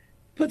you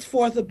put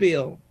forth a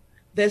bill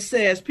that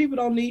says people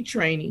don't need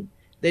training,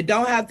 they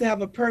don't have to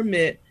have a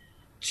permit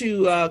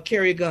to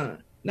carry a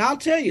gun? Now, I'll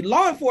tell you,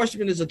 law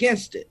enforcement is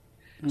against it.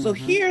 Mm-hmm. So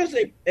here's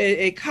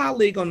a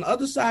colleague on the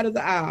other side of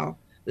the aisle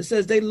that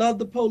says they love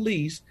the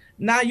police.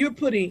 Now you're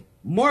putting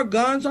more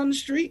guns on the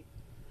street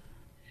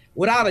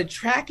without a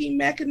tracking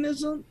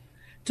mechanism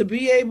to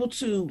be able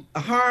to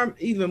harm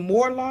even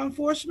more law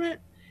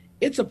enforcement.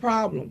 It's a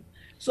problem.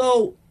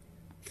 So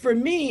for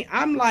me,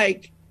 I'm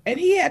like, and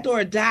he had the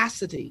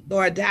audacity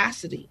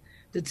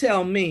to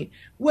tell me,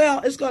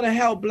 well, it's going to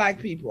help Black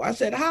people. I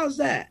said, how's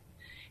that?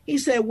 He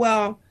said,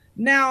 well,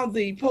 now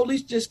the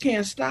police just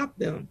can't stop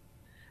them.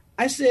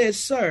 I said,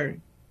 sir,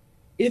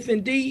 if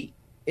indeed,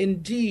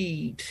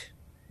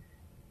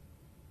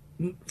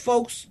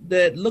 folks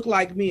that look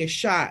like me are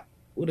shot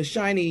with a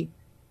shiny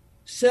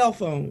cell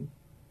phone,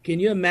 can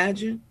you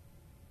imagine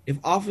if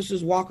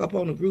officers walk up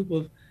on a group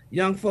of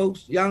young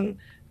folks, young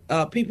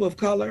people of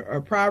color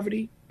or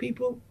poverty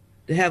people?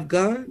 to have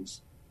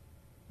guns,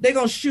 they're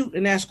going to shoot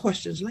and ask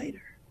questions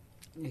later.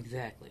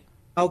 Exactly.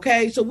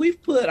 Okay, so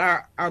we've put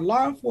our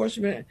law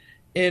enforcement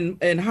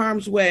in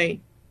harm's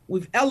way.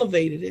 We've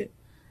elevated it.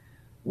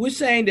 We're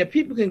saying that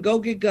people can go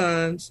get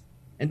guns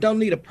and don't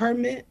need a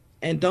permit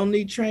and don't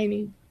need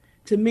training.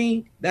 To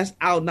me, that's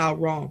out and out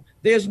wrong.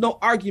 There's no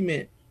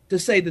argument to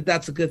say that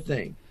that's a good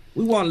thing.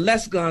 We want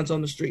less guns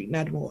on the street,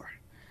 not more.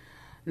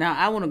 Now,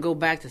 I want to go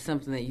back to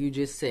something that you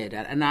just said,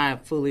 and I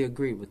fully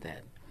agree with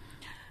that.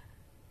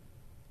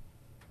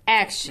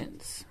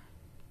 Actions.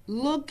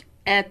 Look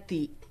at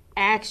the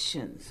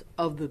actions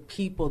of the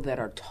people that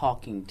are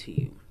talking to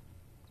you.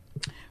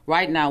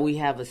 Right now, we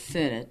have a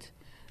Senate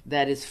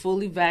that is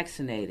fully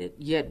vaccinated,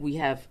 yet we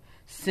have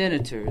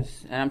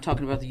senators, and I'm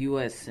talking about the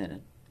U.S.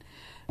 Senate.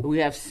 We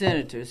have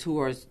senators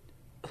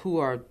who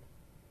are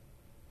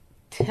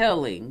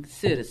telling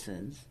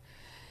citizens,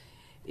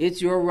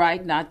 it's your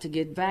right not to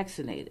get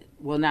vaccinated.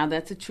 Well, now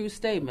that's a true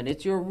statement.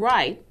 It's your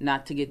right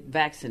not to get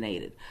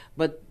vaccinated.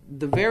 But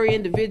the very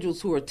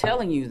individuals who are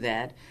telling you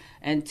that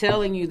and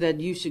telling you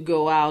that you should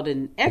go out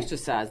and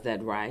exercise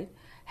that right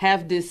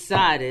have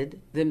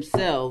decided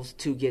themselves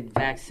to get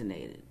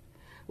vaccinated.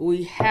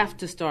 We have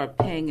to start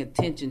paying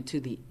attention to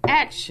the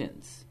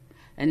actions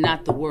and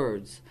not the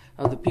words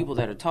of the people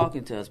that are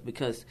talking to us,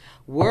 because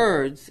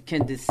words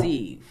can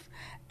deceive.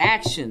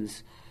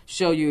 Actions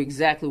show you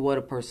exactly what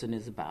a person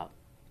is about.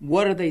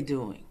 What are they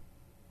doing?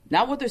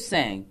 Not what they're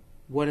saying.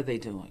 What are they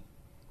doing?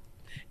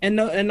 And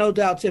no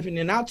doubt,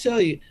 Tiffany, and I'll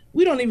tell you,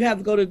 we don't even have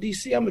to go to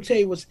D.C. I'm going to tell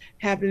you what's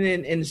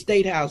happening in the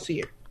State House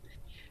here.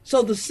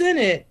 So the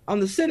Senate, on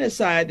the Senate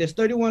side, there's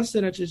 31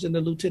 senators and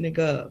the Lieutenant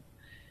Gov.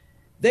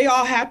 They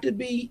all have to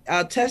be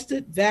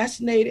tested,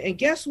 vaccinated, and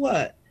guess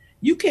what?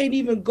 You can't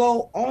even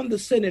go on the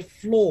Senate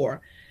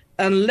floor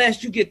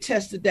unless you get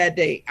tested that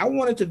day. I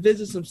wanted to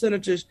visit some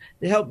senators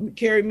to help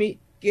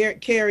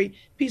carry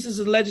pieces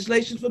of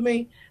legislation for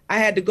me. I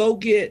had to go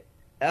get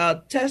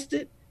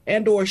tested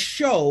and or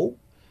show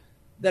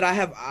that I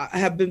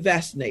have been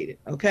vaccinated,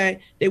 okay?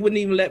 They wouldn't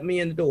even let me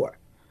in the door.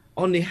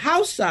 On the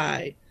House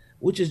side,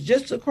 which is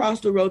just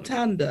across the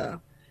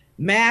rotunda,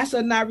 masks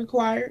are not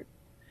required,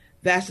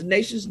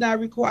 vaccinations not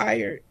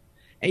required,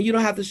 and you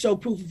don't have to show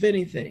proof of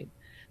anything.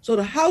 So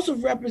the House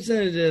of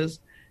Representatives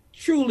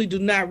truly do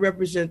not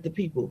represent the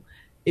people.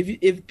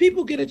 If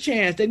people get a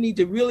chance, they need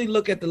to really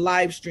look at the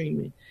live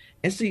streaming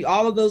and see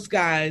all of those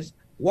guys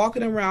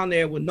walking around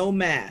there with no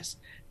mask.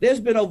 There's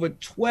been over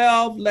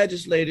 12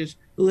 legislators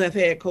who have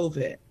had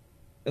COVID,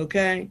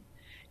 okay?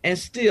 And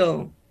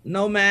still,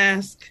 no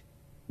mask,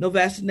 no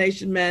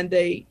vaccination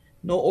mandate,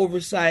 no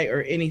oversight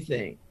or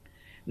anything.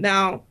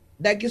 Now,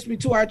 that gets me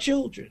to our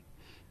children.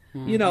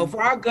 Mm-hmm. You know,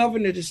 for our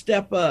governor to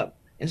step up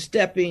and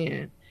step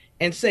in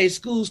and say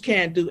schools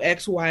can't do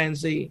X, Y, and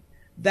Z,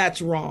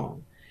 that's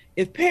wrong.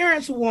 If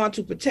parents want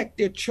to protect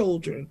their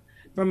children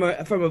from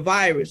a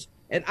virus,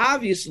 and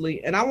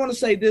obviously, and I want to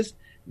say this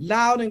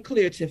loud and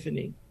clear,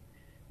 Tiffany,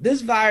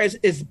 this virus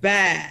is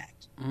bad.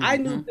 Mm-hmm. I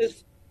knew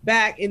this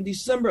back in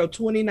December of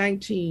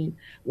 2019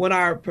 when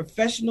our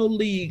professional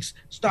leagues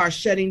start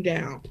shutting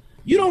down.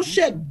 You don't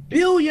shut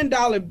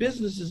billion-dollar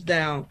businesses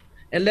down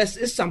unless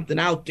it's something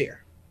out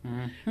there.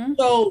 Mm-hmm.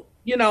 So,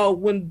 you know,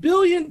 when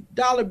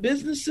billion-dollar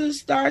businesses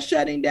start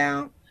shutting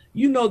down,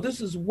 you know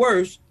this is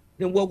worse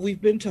than what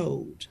we've been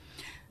told.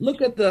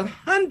 Look at the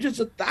hundreds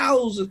of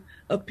thousands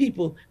of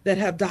people that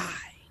have died.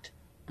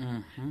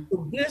 Mm-hmm.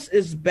 So this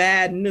is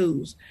bad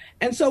news.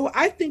 And so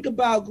I think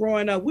about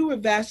growing up, we were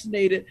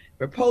vaccinated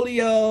for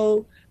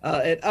polio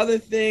and other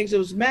things. It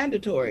was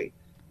mandatory.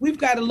 We've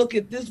got to look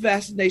at this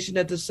vaccination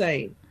as the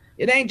same.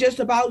 It ain't just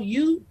about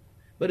you,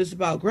 but it's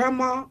about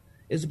grandma,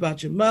 it's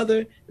about your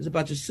mother, it's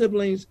about your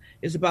siblings,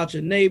 it's about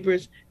your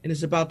neighbors, and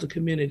it's about the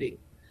community.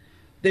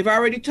 They've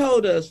already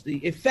told us the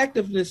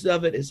effectiveness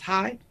of it is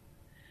high.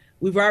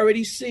 We've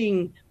already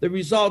seen the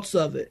results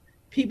of it.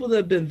 People that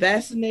have been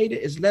vaccinated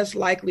is less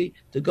likely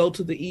to go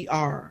to the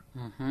ER.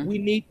 Mm-hmm. We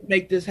need to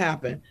make this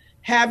happen.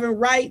 Having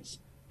rights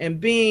and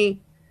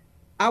being,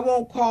 I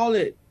won't call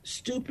it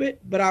stupid,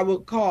 but I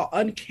would call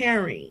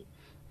uncaring.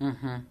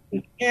 Mm-hmm.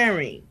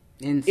 Uncaring.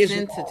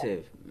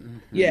 Insensitive. Mm-hmm.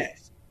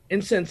 Yes,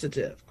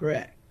 insensitive,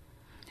 correct.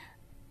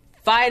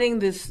 Fighting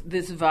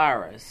this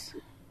virus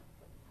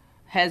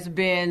has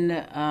been,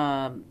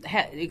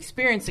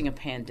 experiencing a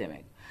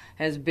pandemic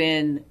has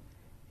been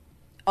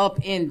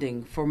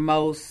upending for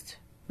most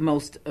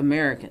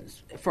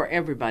Americans, for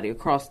everybody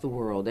across the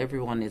world.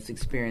 Everyone is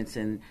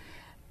experiencing,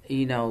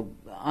 you know,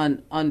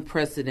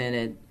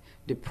 unprecedented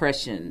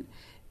depression,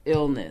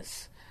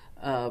 illness,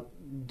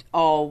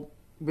 all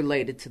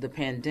related to the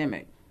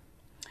pandemic.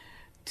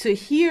 To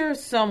hear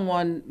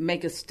someone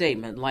make a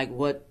statement like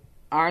what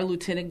our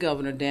Lieutenant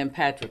Governor Dan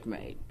Patrick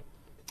made,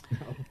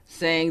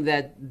 saying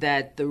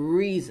that the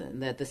reason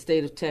that the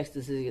state of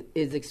Texas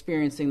is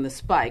experiencing the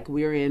spike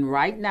we're in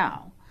right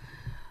now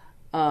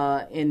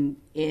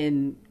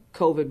in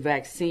COVID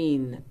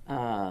vaccine,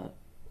 in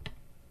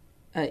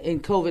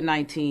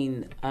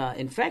COVID-19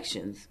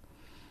 infections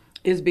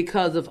is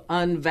because of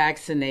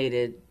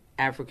unvaccinated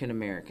African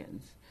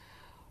Americans.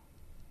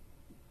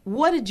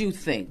 What did you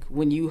think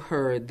when you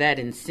heard that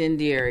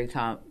incendiary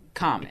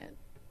comment?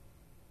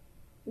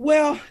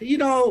 Well,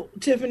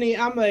 Tiffany,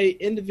 I'm an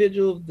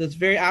individual that's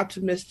very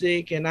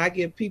optimistic, and I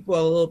give people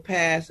a little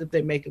pass if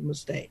they make a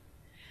mistake.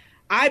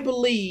 I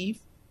believe,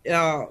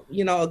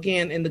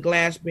 again, in the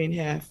glass being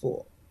half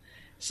full.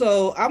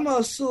 So I'm going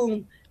to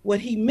assume what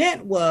he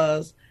meant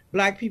was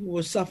Black people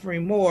were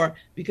suffering more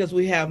because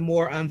we have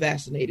more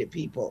unvaccinated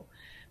people.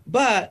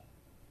 But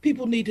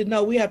people need to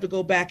know we have to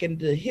go back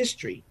into the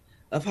history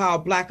of how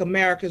Black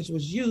Americans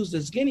was used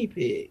as guinea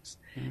pigs.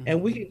 Mm-hmm.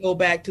 And we can go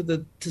back to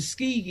the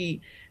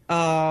Tuskegee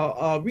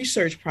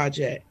research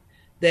project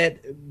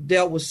that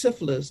dealt with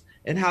syphilis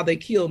and how they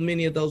killed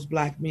many of those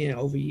Black men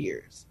over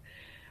years.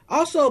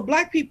 Also,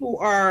 Black people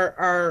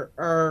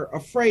are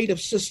afraid of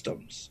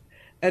systems,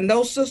 and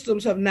those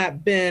systems have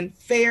not been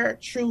fair,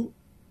 true,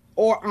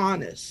 or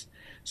honest.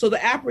 So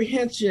the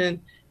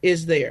apprehension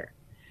is there.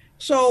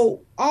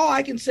 So all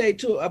I can say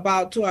to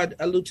our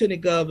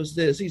Lieutenant Gov is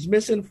this: he's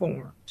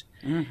misinformed.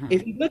 Mm-hmm.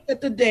 If he looked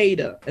at the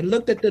data and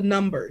looked at the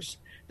numbers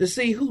to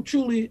see who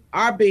truly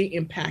are being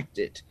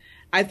impacted,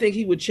 I think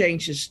he would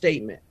change his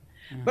statement.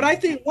 Mm-hmm. But I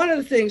think one of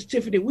the things,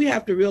 Tiffany, we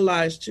have to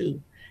realize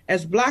too,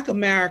 as Black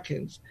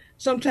Americans,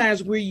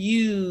 sometimes we're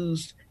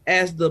used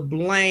as the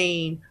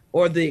blame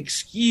or the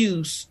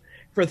excuse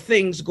for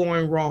things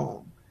going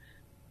wrong.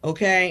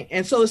 Okay?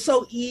 And so it's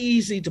so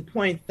easy to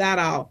point that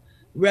out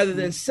rather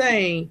than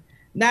saying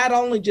not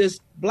only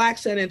just Black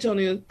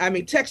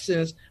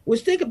Texans,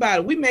 which, think about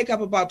it, we make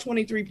up about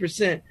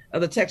 23%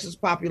 of the Texas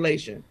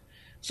population.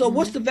 So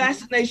what's the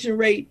vaccination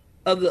rate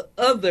of the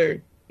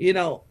other,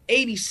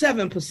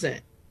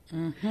 87%?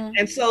 Mm-hmm.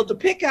 And so to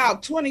pick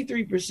out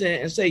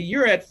 23% and say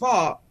you're at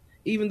fault,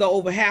 even though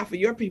over half of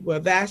your people are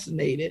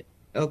vaccinated,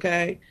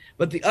 okay,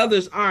 but the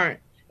others aren't,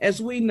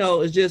 as we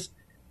know, is just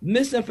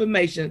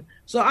misinformation.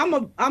 So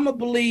I'm a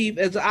believe,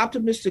 as an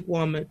optimistic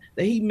woman,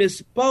 that he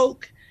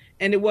misspoke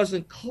and it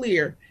wasn't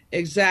clear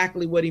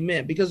exactly what he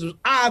meant, because it was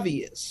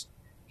obvious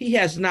he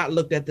has not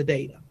looked at the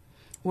data.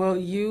 Well,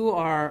 you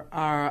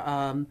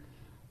are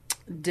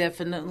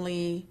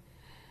definitely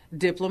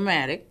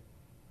diplomatic,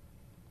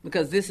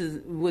 because this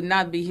would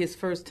not be his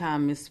first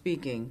time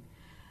misspeaking.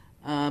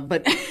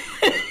 But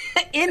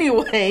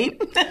anyway,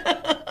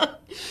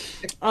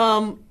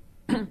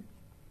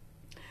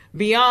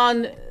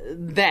 beyond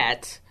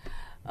that,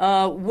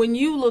 when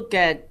you look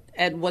at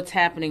what's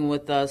happening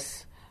with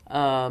us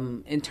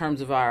in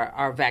terms of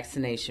our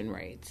vaccination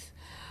rates,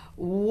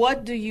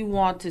 what do you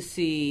want to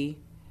see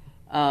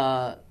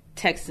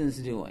Texans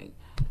doing?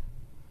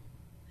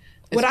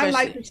 What I'd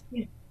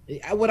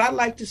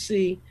like to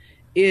see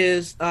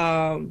is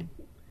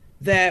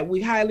that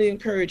we highly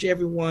encourage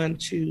everyone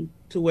to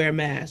wear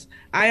masks.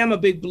 I am a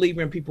big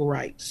believer in people's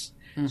rights.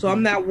 Mm-hmm. So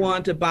I'm not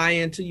one to buy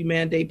into you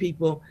mandate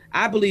people.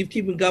 I believe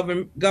keeping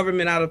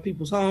government out of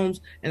people's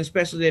homes, and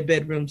especially their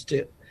bedrooms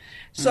too.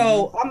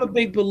 So I'm a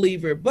big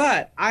believer,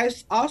 but I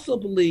also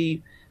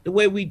believe the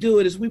way we do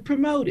it is we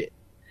promote it.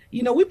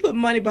 We put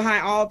money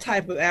behind all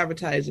type of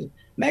advertising.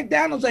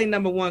 McDonald's ain't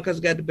number one because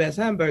it got the best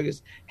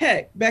hamburgers.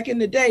 Heck, back in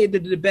the day, it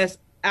did the best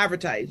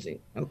advertising.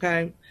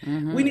 Okay,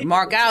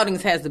 Mark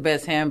Outings has the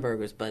best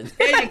hamburgers, but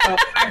there you go.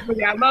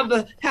 I love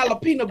the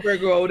jalapeno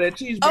burger over there,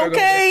 cheeseburger.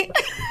 Okay,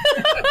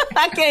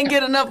 I can't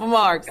get enough of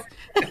Mark's.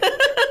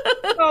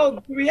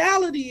 So the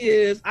reality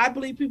is, I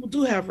believe people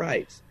do have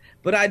rights,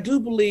 but I do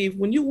believe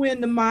when you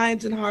win the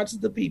minds and hearts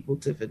of the people,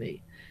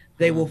 Tiffany,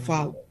 they will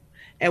follow.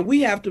 And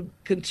we have to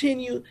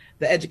continue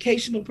the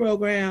educational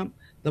program,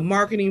 the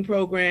marketing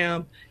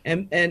program,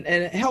 and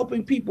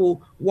helping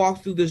people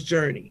walk through this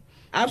journey.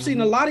 I've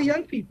seen a lot of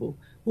young people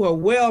who are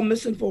well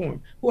misinformed,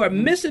 who are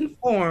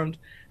misinformed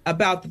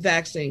about the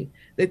vaccine.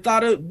 They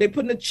thought they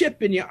putting a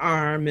chip in your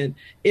arm and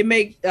it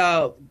make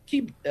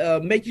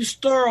you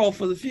sterile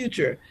for the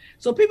future.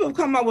 So people have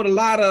come up with a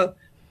lot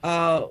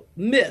of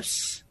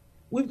myths.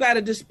 We've got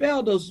to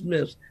dispel those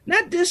myths,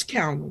 not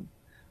discount them,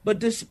 but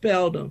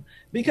dispel them.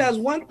 Because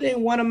one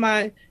thing one of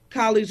my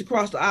colleagues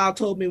across the aisle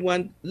told me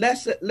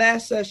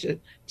last session,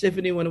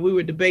 Tiffany, when we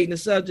were debating the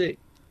subject,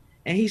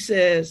 and he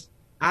says,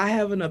 I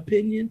have an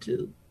opinion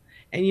too.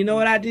 And you know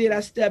what I did? I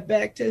stepped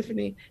back,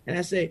 Tiffany, and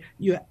I say,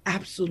 you're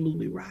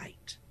absolutely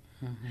right.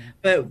 Mm-hmm.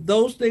 But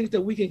those things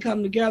that we can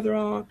come together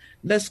on,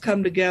 let's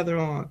come together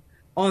on.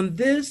 On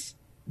this,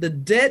 the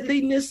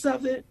deadliness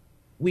of it,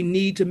 we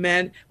need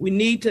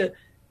to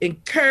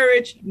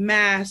encourage,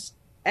 mass,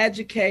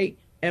 educate,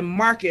 and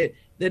market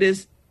that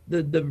is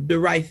the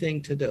right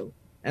thing to do.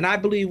 And I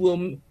believe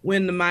we'll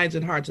win the minds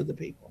and hearts of the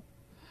people.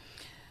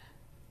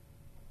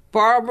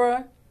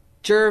 Barbara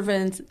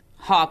Jervins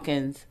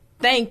Hawkins,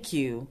 thank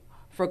you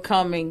for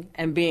coming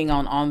and being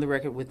on the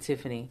Record with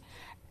Tiffany.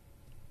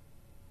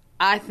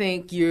 I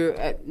think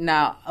you're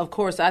now, of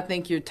course, I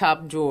think you're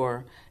top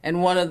drawer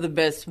and one of the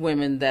best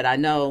women that I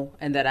know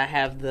and that I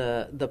have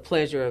the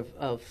pleasure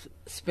of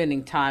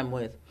spending time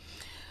with.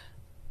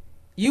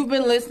 You've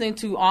been listening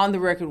to On the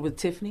Record with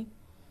Tiffany.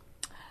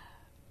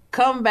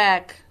 Come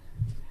back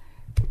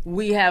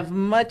we have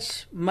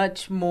much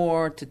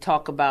more to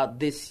talk about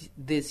this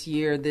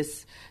year.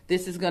 This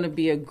is going to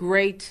be a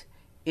great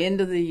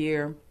end of the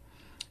year,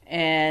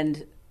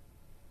 and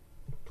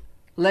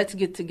let's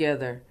get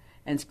together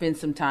and spend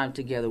some time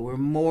together. We're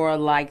more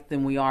alike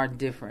than we are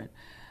different.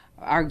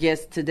 Our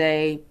guest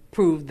today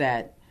proved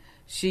that.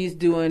 She's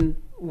doing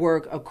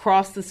work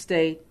across the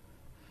state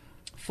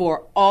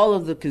for all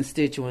of the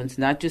constituents,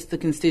 not just the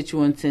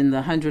constituents in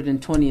the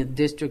 120th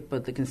district,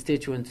 but the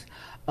constituents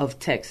of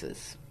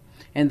Texas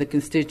and the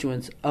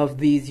constituents of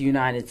these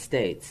United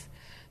States.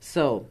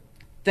 So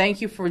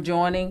thank you for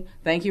joining.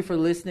 Thank you for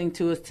listening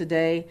to us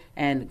today.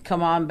 And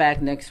come on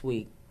back next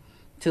week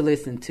to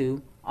listen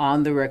to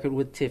On the Record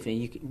with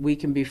Tiffany. We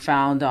can be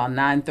found on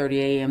 9:30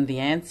 a.m. The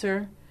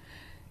Answer,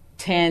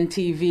 TAN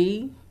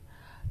TV,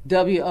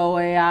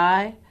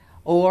 WOAI,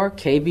 or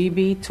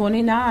KBB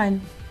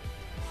 29.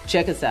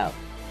 Check us out.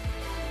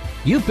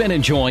 You've been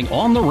enjoying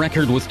On the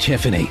Record with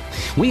Tiffany.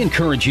 We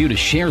encourage you to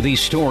share these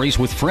stories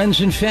with friends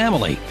and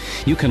family.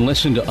 You can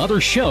listen to other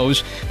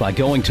shows by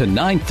going to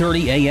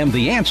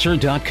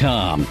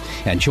 930amtheanswer.com.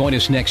 And join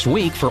us next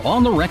week for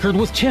On the Record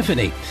with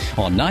Tiffany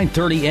on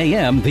 9:30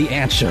 a.m. The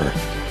Answer.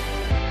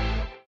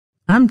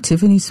 I'm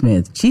Tiffany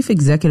Smith, Chief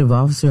Executive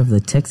Officer of the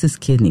Texas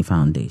Kidney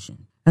Foundation,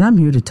 and I'm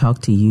here to talk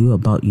to you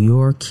about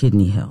your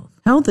kidney health.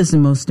 Health is the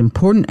most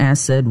important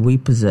asset we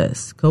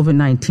possess.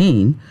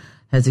 COVID-19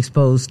 has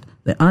exposed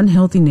the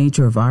unhealthy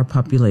nature of our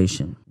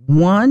population.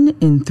 1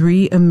 in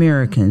 3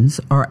 Americans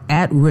are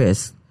at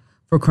risk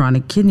for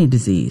chronic kidney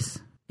disease.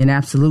 In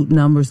absolute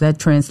numbers, that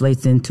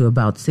translates into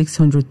about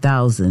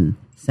 600,000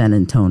 San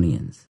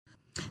Antonians.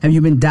 Have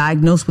you been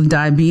diagnosed with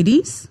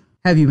diabetes?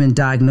 Have you been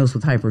diagnosed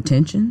with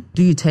hypertension?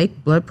 Do you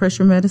take blood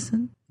pressure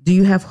medicine? Do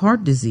you have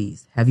heart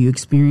disease? Have you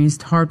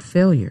experienced heart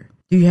failure?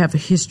 Do you have a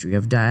history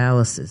of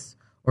dialysis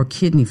or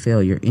kidney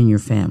failure in your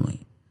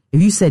family?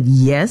 If you said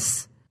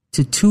yes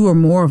to 2 or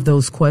more of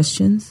those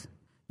questions,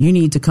 you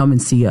need to come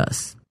and see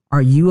us.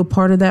 Are you a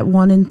part of that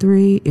 1 in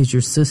 3? Is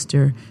your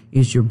sister?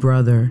 Is your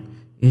brother?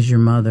 Is your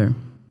mother?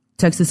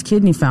 Texas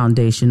Kidney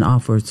Foundation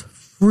offers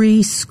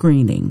free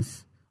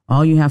screenings.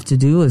 All you have to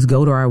do is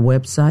go to our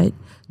website,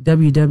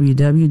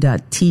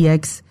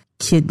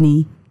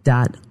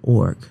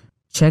 www.txkidney.org.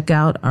 Check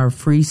out our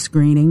free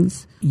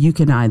screenings. You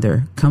can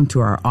either come to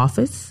our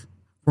office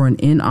for an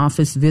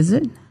in-office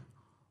visit,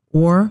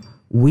 or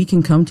we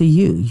can come to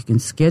you. You can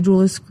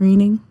schedule a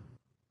screening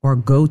or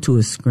go to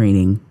a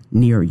screening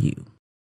near you.